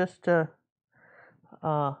mean? It just, okay,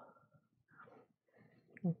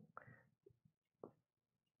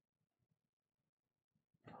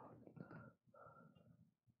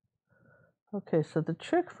 so the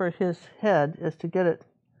trick for his head is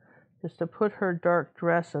to put her dark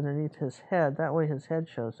dress underneath his head. That way his head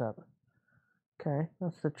shows up. Okay,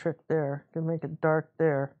 that's the trick there. You can make it dark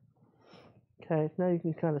there. Okay, now you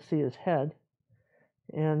can kind of see his head.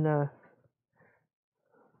 And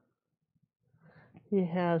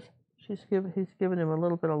he's given him a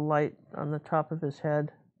little bit of light on the top of his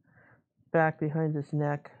head, back behind his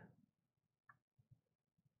neck.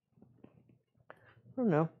 I don't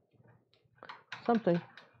know. Something.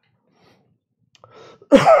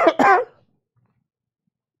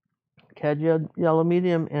 Cad yellow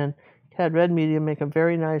medium and cad red medium make a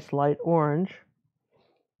very nice light orange.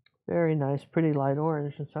 Very nice, pretty light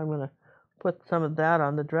orange. And so I'm going to put some of that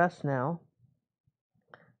on the dress now.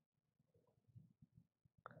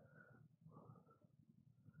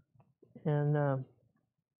 And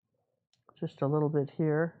just a little bit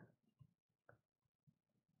here.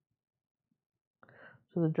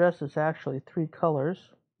 So the dress is actually 3 colors.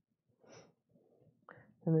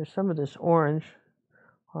 And there's some of this orange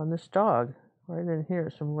on this dog. Right in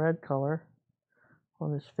here, some red color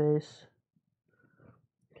on his face.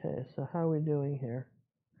 Okay, so how are we doing here?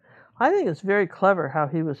 I think it's very clever how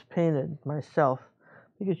he was painted myself,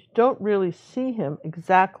 because you don't really see him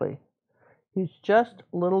exactly. He's just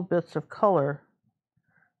little bits of color.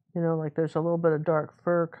 You know, like there's a little bit of dark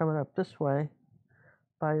fur coming up this way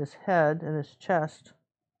by his head and his chest.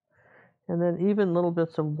 And then even little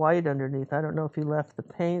bits of white underneath. I don't know if he left the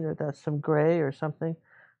paint or that's some gray or something,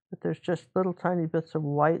 but there's just little tiny bits of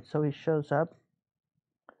white so he shows up.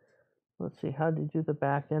 Let's see, how do you do the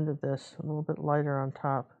back end of this? A little bit lighter on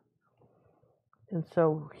top. And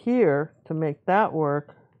so here, to make that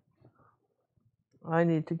work, I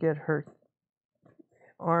need to get her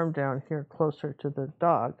arm down here closer to the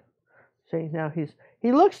dog. See, now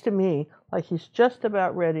he looks to me like he's just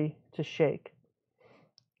about ready to shake.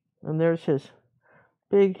 And there's his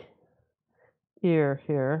big ear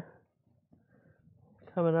here,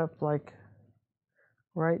 coming up like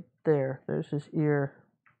right there. There's his ear.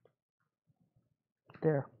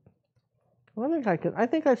 There. Well, I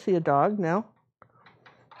think I see a dog now.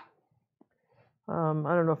 I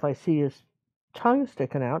don't know if I see his tongue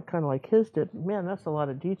sticking out, kind of like his did. Man, that's a lot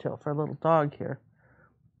of detail for a little dog here.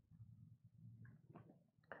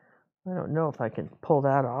 I don't know if I can pull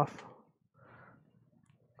that off.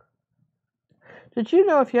 Did you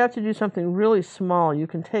know if you have to do something really small, you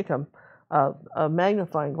can take a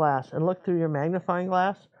magnifying glass and look through your magnifying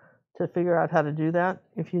glass to figure out how to do that?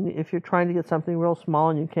 If you're trying to get something real small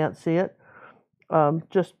and you can't see it,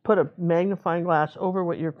 just put a magnifying glass over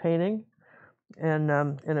what you're painting, and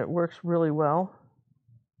it works really well.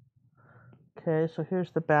 Okay, so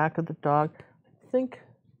here's the back of the dog. I think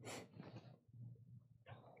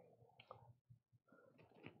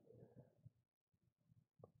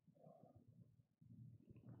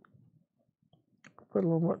put a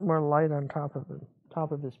little bit more light on top of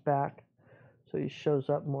his back, so he shows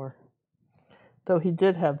up more. Though he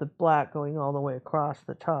did have the black going all the way across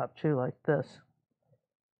the top too, like this.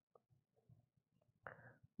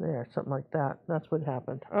 There, something like that. That's what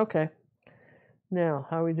happened. Okay. Now,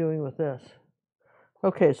 how are we doing with this?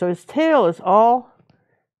 Okay, so his tail is all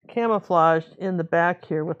camouflaged in the back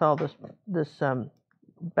here with all this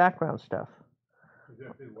background stuff. Is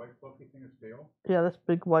that big white fluffy thing his tail? Yeah, this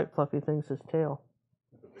big white fluffy thing's his tail.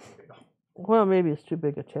 That's a big tail. Well, maybe it's too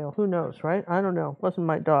big a tail. Who knows, right? I don't know. Wasn't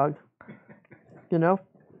my dog. You know?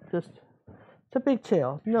 Just, it's a big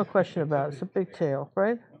tail. No question about it. It's a big tail,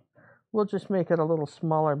 right? We'll just make it a little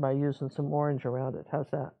smaller by using some orange around it. How's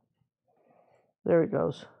that? There it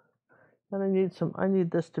goes. And I need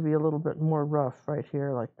this to be a little bit more rough right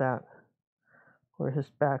here, like that, where his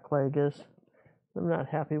back leg is. I'm not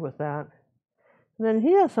happy with that. And then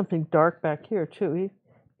he has something dark back here too.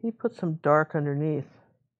 He put some dark underneath.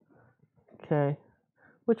 Okay,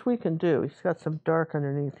 which we can do. He's got some dark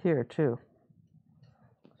underneath here too.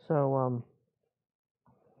 So,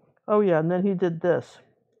 oh yeah, and then he did this.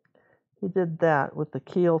 He did that with the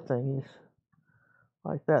keel thingies.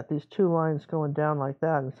 Like that, these two lines going down like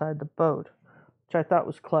that inside the boat, which I thought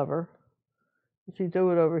was clever. Does he do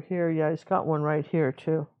it over here? Yeah, he's got one right here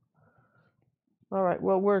too. All right,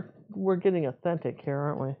 well, we're getting authentic here,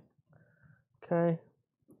 aren't we? Okay.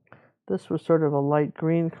 This was sort of a light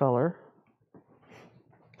green color.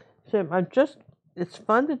 So it's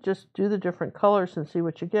fun to just do the different colors and see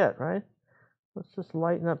what you get, right? Let's just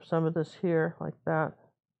lighten up some of this here like that.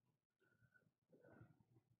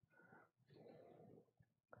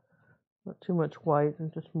 Not too much white,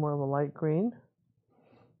 and just more of a light green.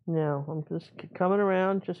 Now, I'm just coming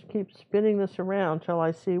around, just keep spinning this around till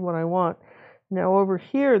I see what I want. Now, over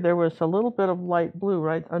here, there was a little bit of light blue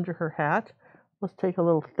right under her hat. Let's take a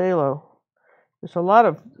little phthalo. There's a lot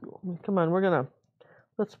of, come on,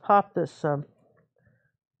 let's pop this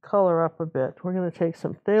color up a bit. We're going to take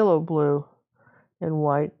some phthalo blue and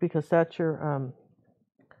white because that's your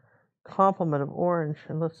complement of orange.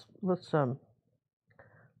 And let's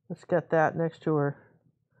get that next to her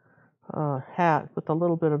hat with a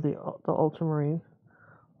little bit of the ultramarine,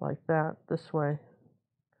 like that, this way.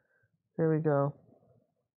 There we go.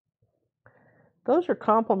 Those are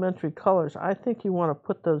complementary colors. I think you want to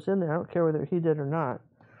put those in there. I don't care whether he did or not.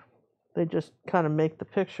 They just kind of make the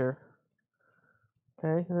picture.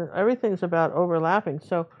 Okay, and everything's about overlapping.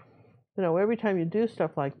 So, every time you do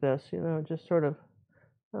stuff like this, just sort of,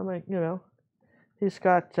 I'm like, he's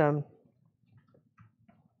got.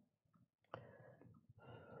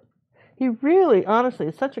 He really, honestly,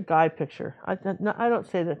 it's such a guy picture. I don't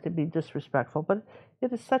say that to be disrespectful, but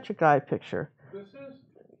it is such a guy picture. This is?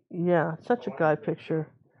 Yeah, such a guy picture.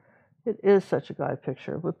 It is such a guy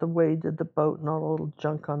picture with the way he did the boat and all the little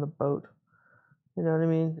junk on the boat. You know what I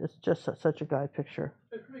mean? It's just such a guy picture.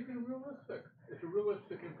 It's making it realistic. It's a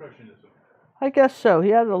realistic impressionism. I guess so.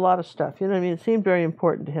 He added a lot of stuff. You know what I mean? It seemed very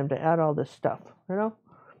important to him to add all this stuff,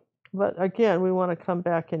 But again, we want to come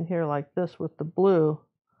back in here like this with the blue.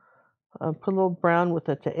 Put a little brown with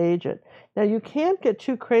it to age it. Now, you can't get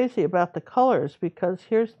too crazy about the colors because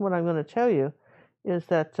here's what I'm going to tell you is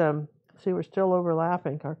that, see, we're still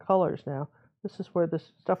overlapping our colors now. This is where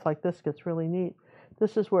this stuff like this gets really neat.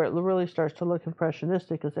 This is where it really starts to look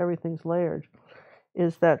impressionistic because everything's layered,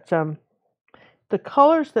 is that the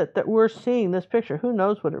colors that we're seeing in this picture, who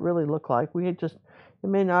knows what it really looked like. It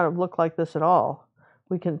may not have looked like this at all.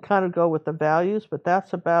 We can kind of go with the values, but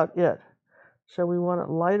that's about it. So we want it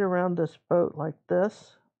light around this boat like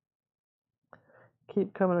this.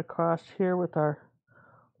 Keep coming across here with our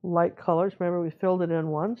light colors. Remember, we filled it in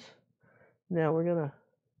once. Now we're going to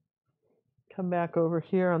come back over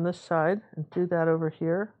here on this side and do that over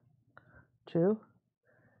here too.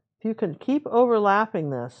 If you can keep overlapping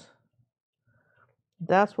this,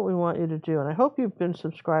 that's what we want you to do. And I hope you've been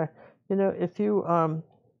subscribed. If you are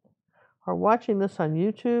watching this on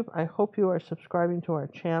YouTube, I hope you are subscribing to our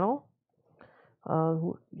channel.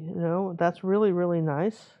 That's really, really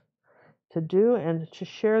nice to do and to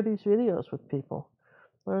share these videos with people.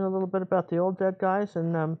 Learn a little bit about the old dead guys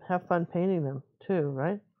and have fun painting them too,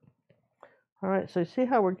 right? All right, so you see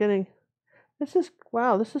how we're getting, this is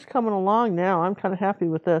coming along now. I'm kind of happy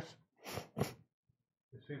with this. It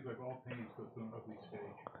seems like all paintings go through an ugly stage.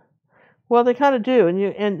 Well, they kind of do,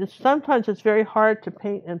 and sometimes it's very hard to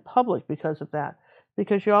paint in public because of that,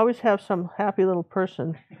 because you always have some happy little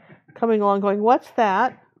person coming along going, what's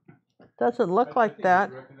that? Doesn't look like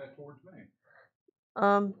that.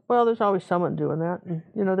 Well, there's always someone doing that. And,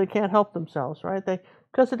 they can't help themselves, right?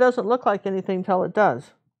 Because it doesn't look like anything till it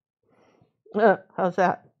does. How's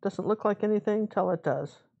that? Doesn't look like anything till it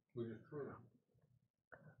does.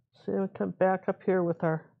 So we come back up here with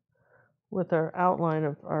our outline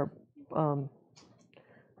of our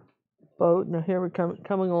boat. Now here we're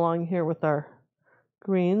coming along here with our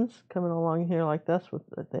greens, coming along here like this with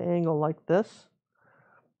the angle like this.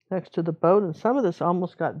 next to the boat, and some of this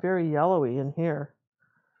almost got very yellowy in here,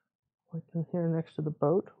 like in here next to the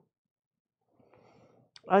boat.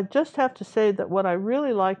 I just have to say that what I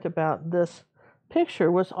really liked about this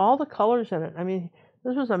picture was all the colors in it. I mean,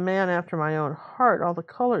 this was a man after my own heart, all the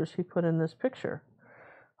colors he put in this picture.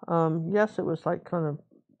 Yes, it was like kind of,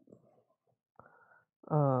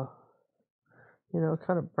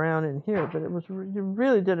 kind of brown in here, but it was, you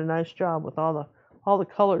really did a nice job with all the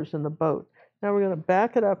colors in the boat. Now we're going to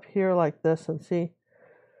back it up here like this and see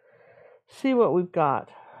what we've got.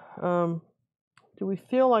 Do we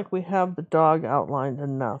feel like we have the dog outlined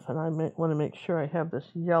enough? And I want to make sure I have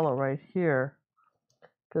this yellow right here,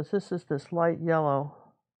 because this is this light yellow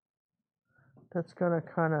that's going to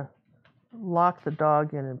kind of lock the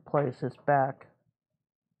dog in place, his back.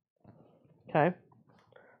 Okay,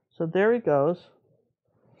 so there he goes.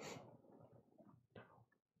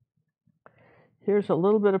 Here's a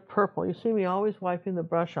little bit of purple. You see me always wiping the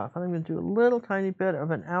brush off. I'm going to do a little tiny bit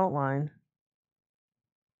of an outline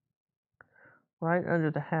right under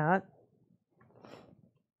the hat.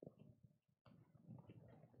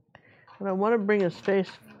 And I want to bring his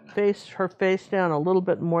her face down a little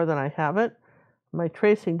bit more than I have it. My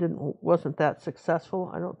tracing wasn't that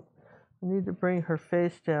successful. I need to bring her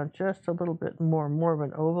face down just a little bit more of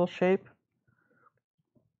an oval shape.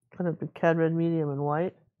 Kind of a cad red medium and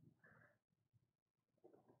white.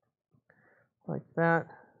 Like that.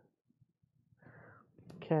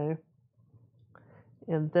 Okay.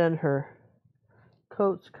 And then her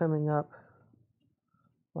coat's coming up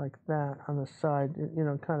like that on the side,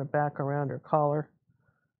 kind of back around her collar.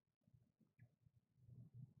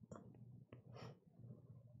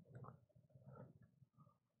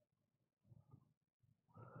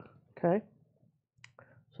 Okay.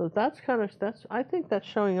 So I think that's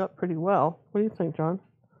showing up pretty well. What do you think, John?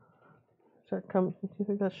 Do you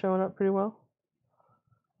think that's showing up pretty well?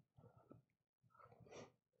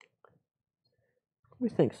 We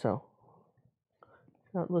think so.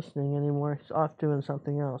 Not listening anymore. He's off doing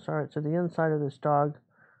something else. All right, so the inside of this dog,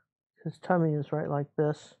 his tummy is right like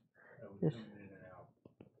this.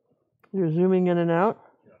 You're zooming in and out?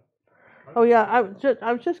 Yeah. Oh yeah, I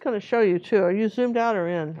was just going to show you too. Are you zoomed out or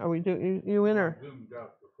in? Are we doing you in or? Zoomed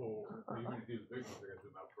out before. You can see the big ones. I got to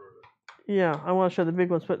zoom out further. Yeah, I want to show the big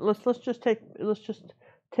ones, but let's just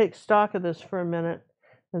take stock of this for a minute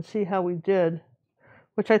and see how we did.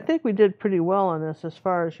 Which I think we did pretty well on this, as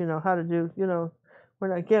far as how to do.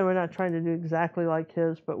 We're not trying to do exactly like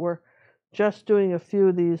his, but we're just doing a few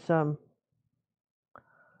of these,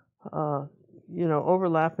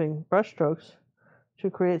 overlapping brush strokes to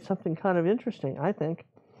create something kind of interesting. I think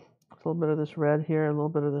a little bit of this red here, a little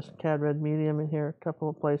bit of this cad red medium in here, a couple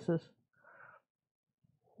of places.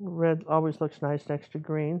 Red always looks nice next to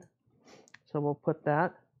green, so we'll put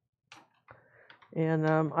that. And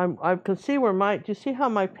I can see where do you see how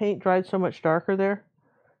my paint dried so much darker there?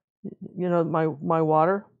 My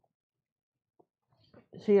water.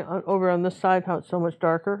 See over on this side how it's so much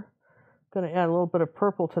darker? I'm going to add a little bit of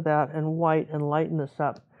purple to that and white and lighten this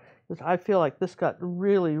up. Because I feel like this got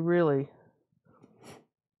really, really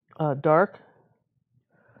dark.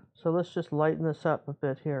 So let's just lighten this up a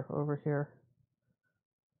bit here, over here.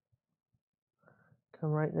 Come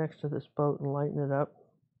right next to this boat and lighten it up.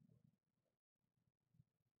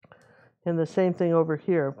 And the same thing over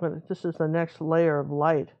here, but this is the next layer of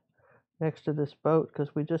light next to this boat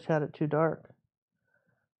because we just had it too dark.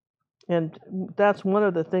 And that's one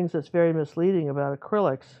of the things that's very misleading about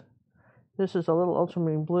acrylics. This is a little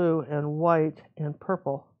ultramarine blue and white and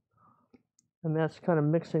purple. And that's kind of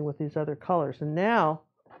mixing with these other colors. And now,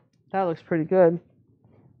 that looks pretty good.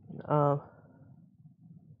 I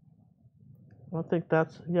think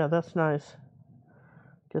that's nice.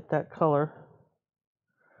 Get that color.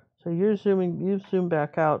 So you've zoomed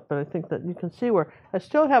back out, but I think that you can see where I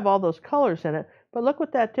still have all those colors in it, but look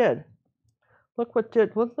what that did. Look what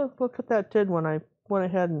that did when I went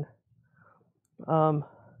ahead and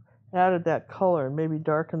added that color and maybe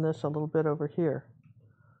darken this a little bit over here.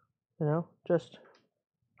 Just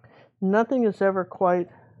nothing is ever quite.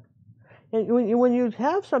 And when you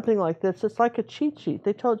have something like this, it's like a cheat sheet.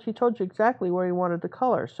 He told you exactly where he wanted the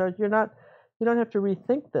color, so you don't have to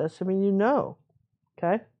rethink this. I mean,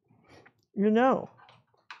 okay.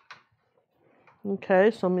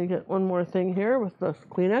 Okay, so let me get one more thing here with the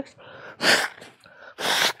Kleenex.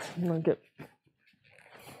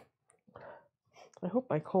 I hope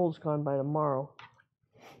my cold's gone by tomorrow.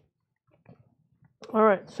 All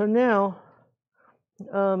right, so now,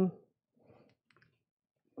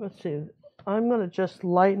 let's see. I'm going to just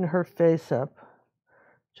lighten her face up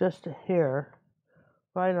just a hair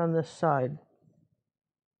right on this side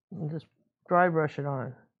and just dry brush it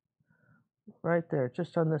on. right there,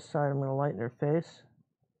 just on this side. I'm going to lighten her face.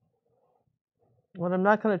 But I'm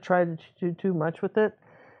not going to try to do too much with it,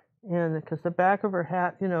 and because the back of her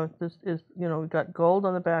hat, you know, this is, you know, we've got gold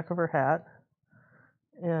on the back of her hat,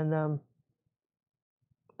 and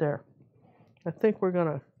there. I think we're going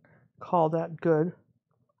to call that good.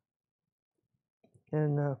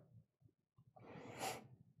 And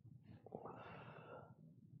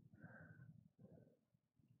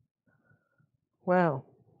wow,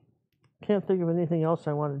 can't think of anything else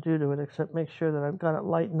I want to do to it except make sure that I've got it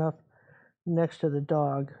light enough next to the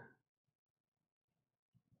dog.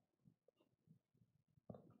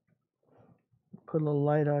 Put a little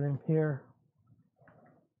light on him here.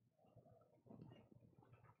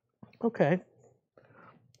 Okay.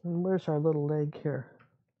 And where's our little leg here?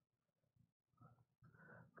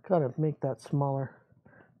 Gotta make that smaller.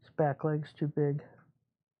 His back leg's too big.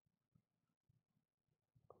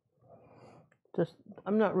 Just,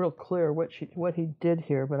 I'm not real clear what he did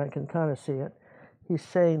here, but I can kind of see it. He's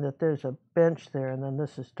saying that there's a bench there, and then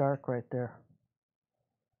this is dark right there.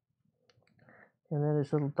 And then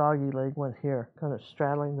his little doggy leg went here, kind of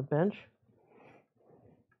straddling the bench.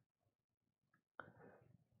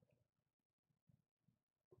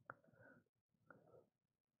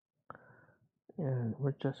 And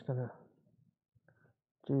we're just gonna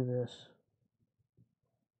do this.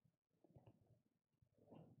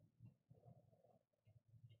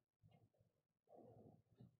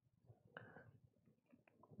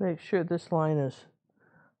 Make sure this line is,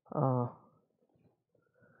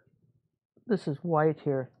 this is white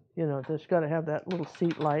here. You know, there's got to have that little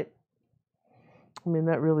seat light. I mean,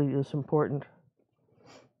 that really is important.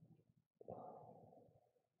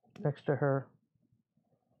 Next to her.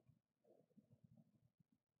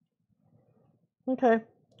 Okay,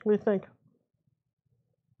 what do you think?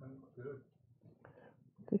 Good.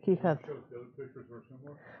 I think he had. Show the other pictures are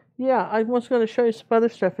similar. Yeah, I was going to show you some other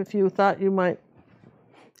stuff if you thought you might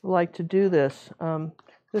like to do this.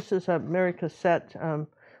 This is a Mary Cassette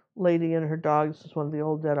lady and her dog. This is one of the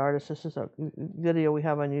old dead artists. This is a video we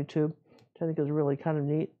have on YouTube, which I think is really kind of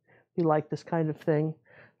neat. If you like this kind of thing.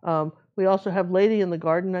 We also have Lady in the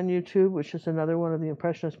Garden on YouTube, which is another one of the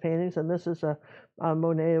Impressionist paintings. And this is a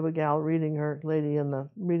Monet of a gal reading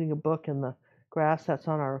reading a book in the grass. That's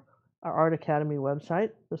on our Art Academy website.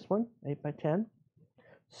 This one, 8x10.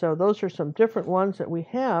 So those are some different ones that we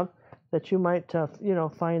have that you might,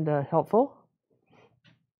 find helpful.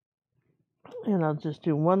 And I'll just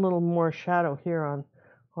do one little more shadow here on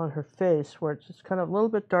her face, where it's just kind of a little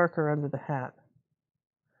bit darker under the hat.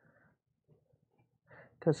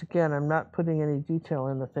 Because again, I'm not putting any detail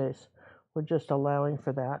in the face. We're just allowing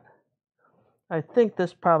for that. I think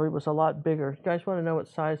this probably was a lot bigger. You guys want to know what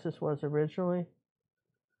size this was originally?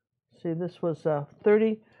 See, this was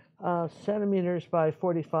 30 centimeters by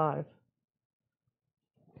 45.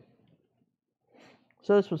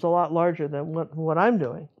 So this was a lot larger than what I'm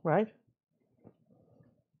doing, right?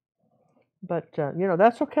 But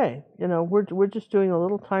that's okay. We're just doing a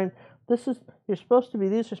little tiny. These are supposed to be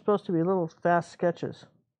little fast sketches.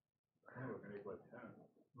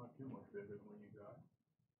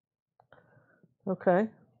 Okay.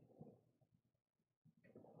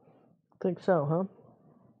 Think so, huh?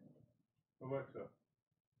 Alexa,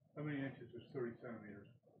 how many inches is 30 centimeters?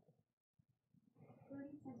 30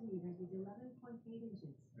 centimeters is 11.8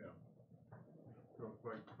 inches. Yeah. So it's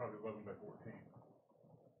like probably 11 by 14.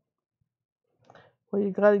 Well, you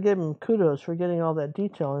got to give him kudos for getting all that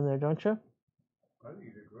detail in there, don't you? I think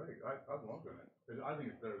you did great. I love it. I think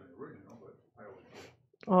it's better than the original, but I always do.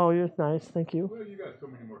 Oh, you're nice. Thank you. Well, you got so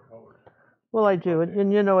many more colors. Well, I do.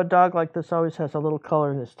 And a dog like this always has a little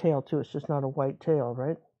color in his tail, too. It's just not a white tail,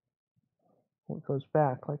 right? It goes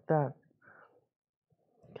back like that.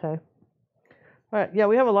 Okay. All right. Yeah,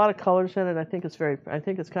 we have a lot of colors in it. I think it's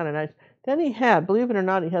kind of nice. Then believe it or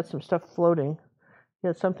not, he had some stuff floating. He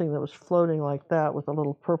had something that was floating like that with a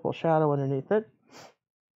little purple shadow underneath it.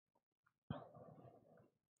 A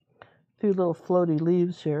few little floaty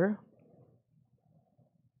leaves here.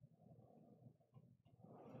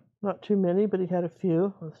 Not too many, but he had a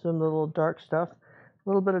few with some little dark stuff. A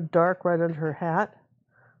little bit of dark right under her hat.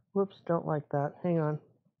 Whoops, don't like that. Hang on.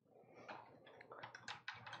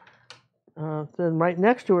 Then right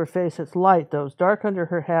next to her face, it's light, though. It's dark under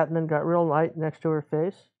her hat and then got real light next to her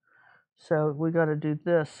face. So we got to do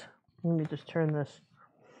this. Let me just turn this.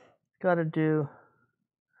 Got to do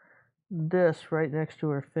this right next to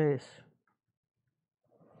her face.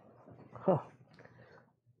 Huh.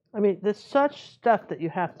 I mean, there's such stuff that you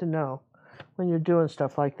have to know when you're doing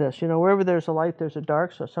stuff like this. Wherever there's a light, there's a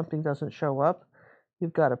dark, so if something doesn't show up,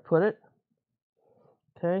 you've got to put it.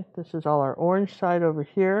 Okay, this is all our orange side over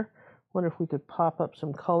here. Wonder if we could pop up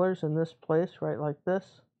some colors in this place, right like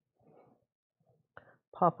this.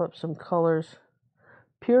 Pop up some colors.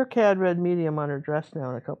 Pure cad red medium on her dress now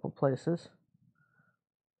in a couple places.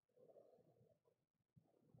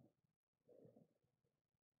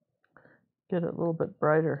 Get it a little bit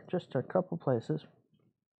brighter, just a couple places.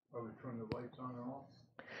 Are we turning the lights on and off?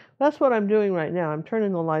 That's what I'm doing right now. I'm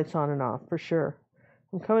turning the lights on and off, for sure.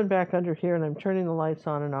 I'm coming back under here and I'm turning the lights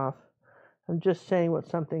on and off. I'm just saying what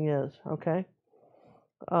something is, okay?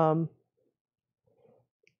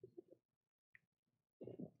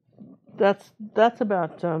 That's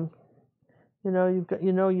about, you know, you've got,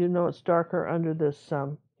 you know it's darker under this,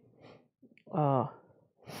 in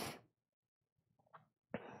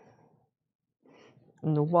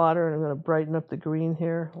the water, and I'm going to brighten up the green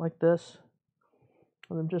here like this.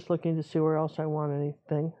 And I'm just looking to see where else I want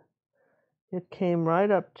anything. It came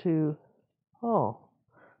right up to, oh,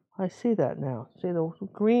 I see that now. See, the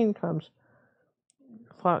green comes,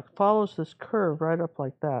 follows this curve right up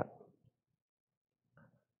like that.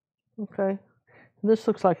 Okay. And this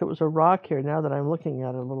looks like it was a rock here now that I'm looking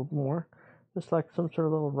at it a little more. Just like some sort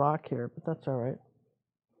of little rock here, but that's all right.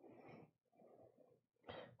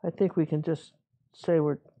 I think we can just say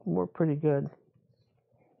we're pretty good.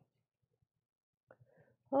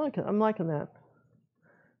 I like it. I'm liking that.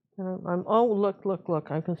 And oh,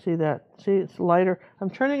 look, I can see that. See, it's lighter. I'm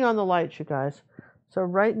turning on the lights, you guys. So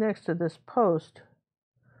right next to this post,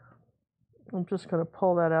 I'm just going to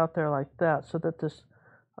pull that out there like that so that this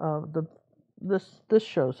this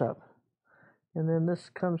shows up. And then this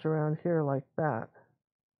comes around here like that.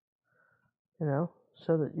 You know,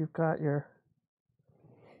 so that you've got your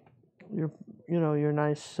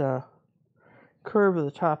nice curve at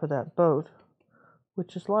the top of that boat,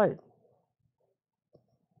 which is light.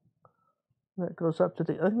 That goes up to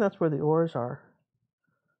I think that's where the oars are.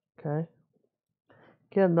 Okay.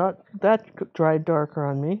 Again, not that dried darker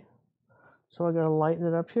on me, so I got to lighten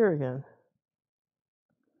it up here again.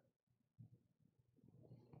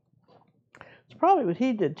 It's probably what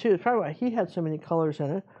he did too. It's probably why he had so many colors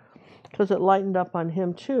in it, because it lightened up on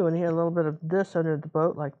him too, and he had a little bit of this under the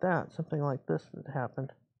boat like that, something like this that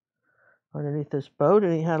happened underneath this boat,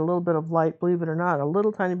 and he had a little bit of light, believe it or not, a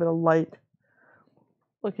little tiny bit of light.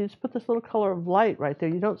 Look, you just put this little color of light right there.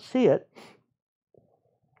 You don't see it,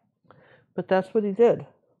 but that's what he did.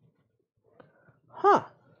 Huh.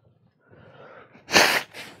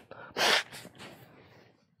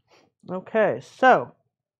 Okay, so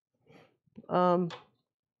there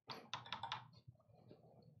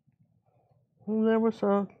was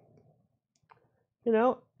a,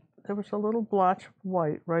 there was a little blotch of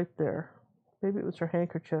white right there. Maybe it was her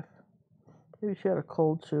handkerchief. Maybe she had a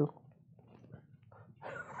cold too.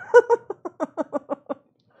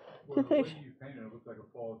 Well, the way you painted it looked like a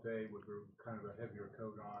fall day with kind of a heavier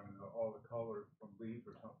coat on and all the color from leaves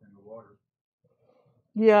or something in the water.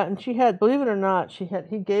 Yeah, and she had, believe it or not,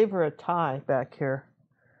 he gave her a tie back here,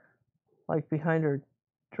 like behind her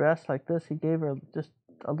dress like this. He gave her just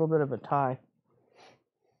a little bit of a tie.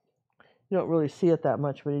 You don't really see it that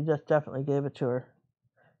much, but he just definitely gave it to her.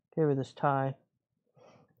 Gave her this tie.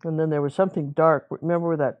 And then there was something dark. Remember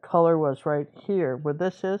where that color was right here, where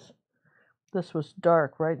this is? This was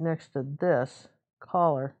dark right next to this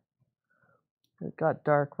collar. It got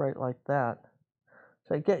dark right like that.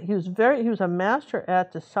 So he was a master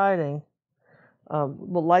at deciding the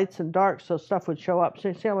lights and darks so stuff would show up. So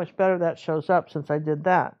you see how much better that shows up since I did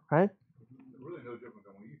that, right? Really no different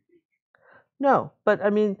than when you teach. No, but I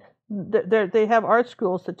mean, they have art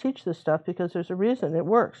schools that teach this stuff because there's a reason it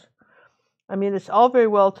works. I mean, it's all very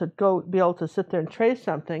well to be able to sit there and trace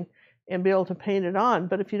something and be able to paint it on,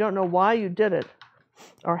 but if you don't know why you did it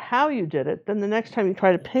or how you did it, then the next time you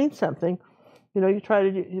try to paint something, you try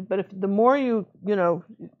to do, but if the more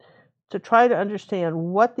to try to understand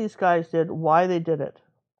what these guys did, why they did it.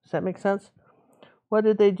 Does that make sense? What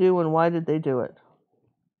did they do and why did they do it?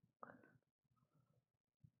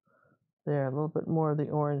 There, a little bit more of the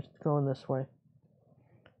orange going this way.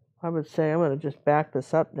 I would say I'm going to just back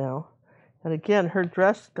this up now. And again, her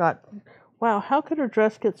dress got, wow, how could her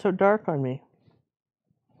dress get so dark on me?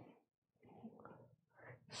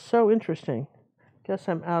 So interesting. Guess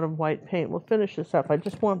I'm out of white paint. We'll finish this up. I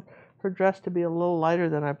just want her dress to be a little lighter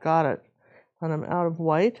than I've got it. And I'm out of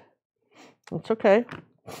white. It's okay.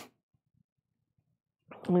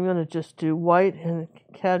 I'm going to just do white and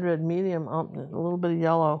cad red medium, a little bit of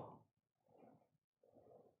yellow.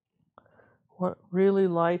 What really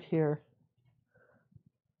light here.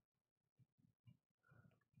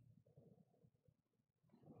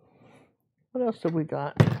 What else have we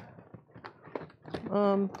got?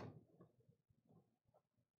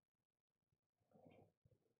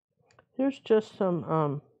 Here's just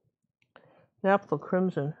some naphtha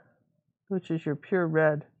crimson, which is your pure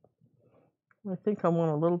red. I think I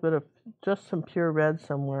want a little bit of just some pure red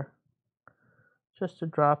somewhere. Just a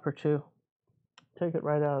drop or two. Take it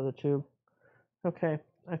right out of the tube. Okay,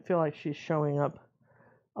 I feel like she's showing up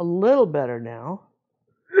a little better now.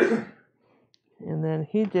 And then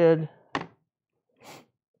he did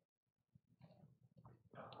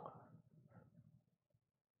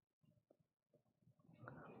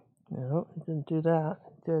no, he didn't do that.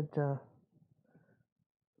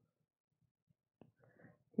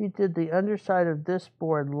 He did the underside of this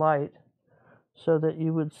board light so that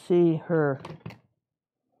you would see her,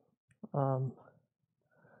 so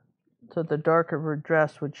the dark of her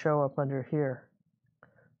dress would show up under here.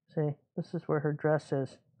 See, this is where her dress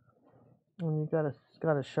is, and it's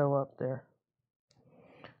gotta show up there.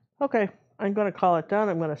 Okay, I'm gonna call it done.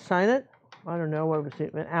 I'm gonna sign it. I don't know, what was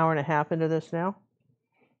it, an hour and a half into this now?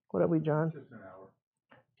 What are we, John? Just an hour.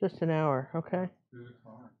 Just an hour, okay. This is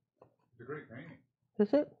fine. It's a great painting.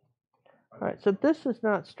 Is it? All right, so this is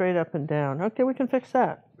not straight up and down. Okay, we can fix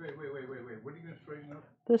that. Wait. What are you going to straighten up?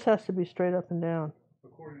 This has to be straight up and down.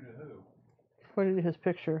 According to who? According to his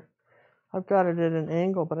picture. I've got it at an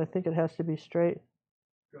angle, but I think it has to be straight.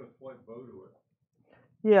 It's got a slight bow to it.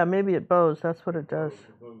 Yeah, maybe it bows. That's what it does.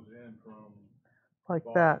 It bows in from like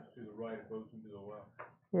that. To the right, it bows into the left.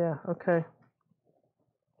 Yeah, okay.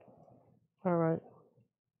 All right.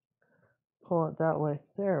 Pull it that way.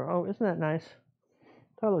 There. Oh, isn't that nice?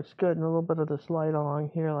 That looks good. And a little bit of this light along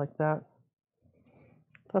here like that.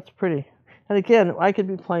 That's pretty. And again, I could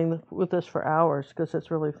be playing with this for hours because it's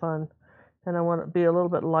really fun. And I want it to be a little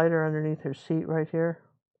bit lighter underneath her seat right here.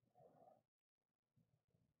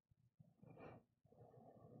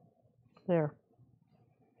 There.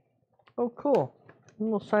 Oh, cool. And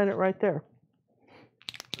we'll sign it right there.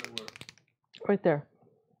 Right there.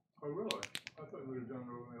 Oh, really? I thought we would have done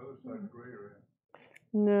it on the other side, the gray area.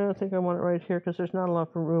 No, I think I want it right here because there's not a lot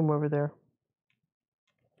of room over there.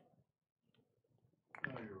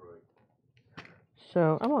 No, you're right.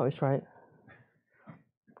 So, I'm always right.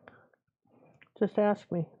 Just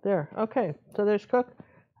ask me. There. Okay, so there's Cook.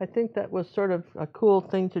 I think that was sort of a cool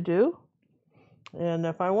thing to do. And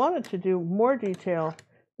if I wanted to do more detail,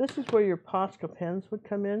 this is where your Posca pens would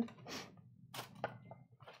come in.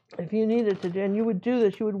 If you needed to do, and you would do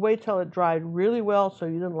this, you would wait till it dried really well, so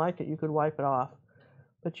you didn't like it, you could wipe it off.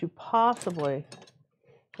 But you possibly,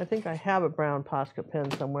 I think I have a brown Posca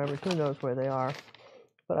pen somewhere, but who knows where they are.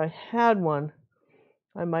 But I had one.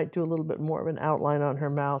 I might do a little bit more of an outline on her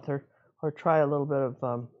mouth, or try a little bit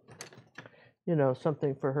of, you know,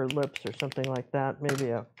 something for her lips or something like that. Maybe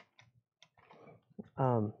a,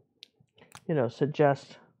 you know,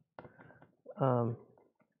 suggest,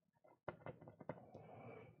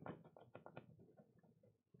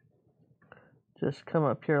 just come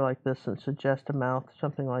up here like this and suggest a mouth,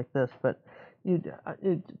 something like this. But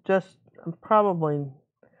it just probably,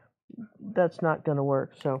 that's not going to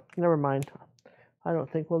work. So never mind. I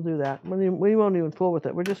don't think we'll do that. We won't even fool with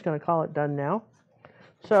it. We're just going to call it done now.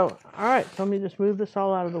 So, all right. So let me just move this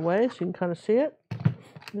all out of the way so you can kind of see it.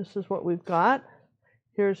 This is what we've got.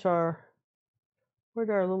 Here's our, where'd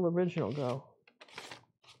our little original go?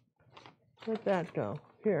 Where'd that go?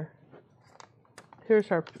 Here.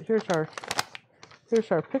 Here's our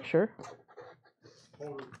picture.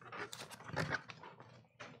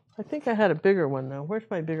 I think I had a bigger one though. Where's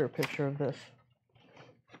my bigger picture of this?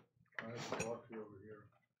 I have the glossy over here.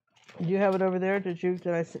 Do you have it over there? Did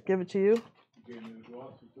I give it to you? You gave me the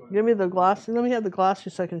glossy. Give me the glossy. Let me have the glossy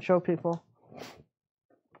so I can show people.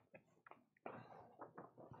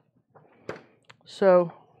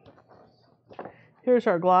 So here's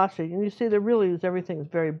our glossy, and you see there really is, everything is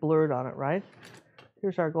very blurred on it, right?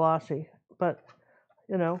 Here's our glossy, but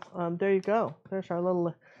you know, there you go. There's our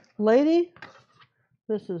little lady.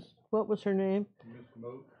 This is, what was her name?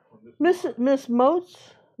 Miss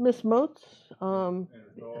Motes, and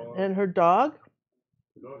her dog,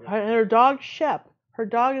 Shep. Her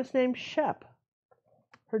dog is named Shep.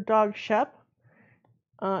 Her dog Shep,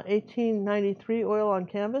 1893 oil on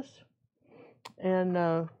canvas,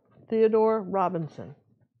 and Theodore Robinson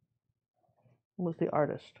was the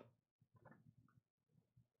artist.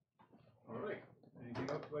 All right. Anything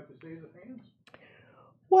else you'd like to say to the fans?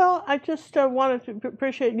 Well, I just wanted to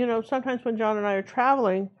appreciate, you know, sometimes when John and I are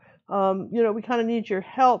traveling, you know, we kind of need your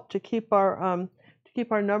help to keep our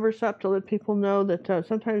numbers up, to let people know that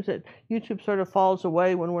sometimes that YouTube sort of falls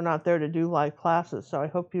away when we're not there to do live classes. So I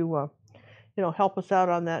hope you, you know, help us out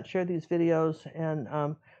on that. Share these videos,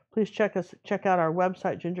 and please check out our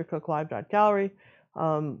website, gingercooklive.gallery.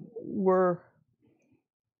 We're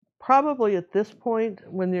probably at this point,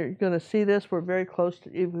 when you're going to see this, we're very close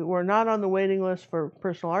to, if we're not on the waiting list for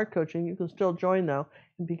personal art coaching, you can still join though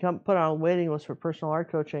and become put on a waiting list for personal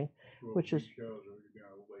art coaching, which is,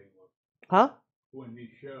 huh?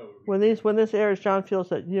 When this airs, John feels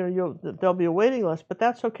that there'll be a waiting list, but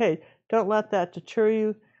that's okay. Don't let that deter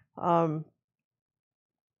you.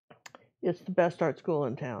 It's the best art school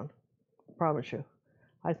in town, I promise you.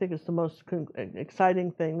 I think it's the most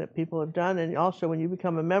exciting thing that people have done. And also, when you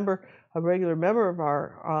become a regular member of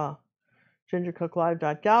our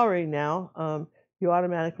gingercooklive.gallery now, you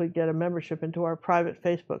automatically get a membership into our private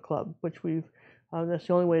Facebook club, which that's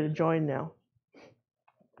the only way to join now.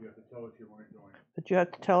 You have to tell us you want to join. But you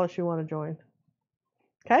have to tell us you want to join.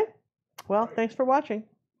 Okay? Well, thanks for watching.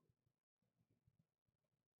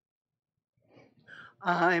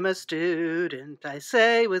 I'm a student, I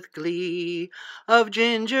say with glee, of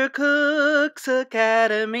Ginger Cook's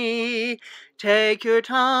Academy. Take your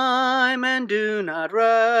time and do not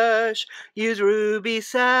rush. Use ruby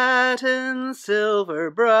satin, silver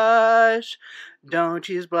brush. Don't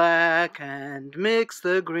use black and mix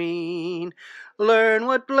the green. Learn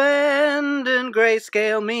what blend and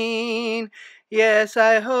grayscale mean. Yes,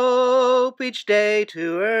 I hope each day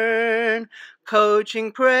to earn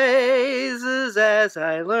coaching praises as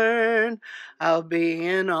I learn. I'll be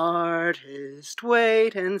an artist,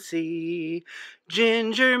 wait and see.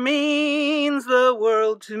 Ginger means the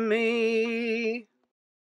world to me.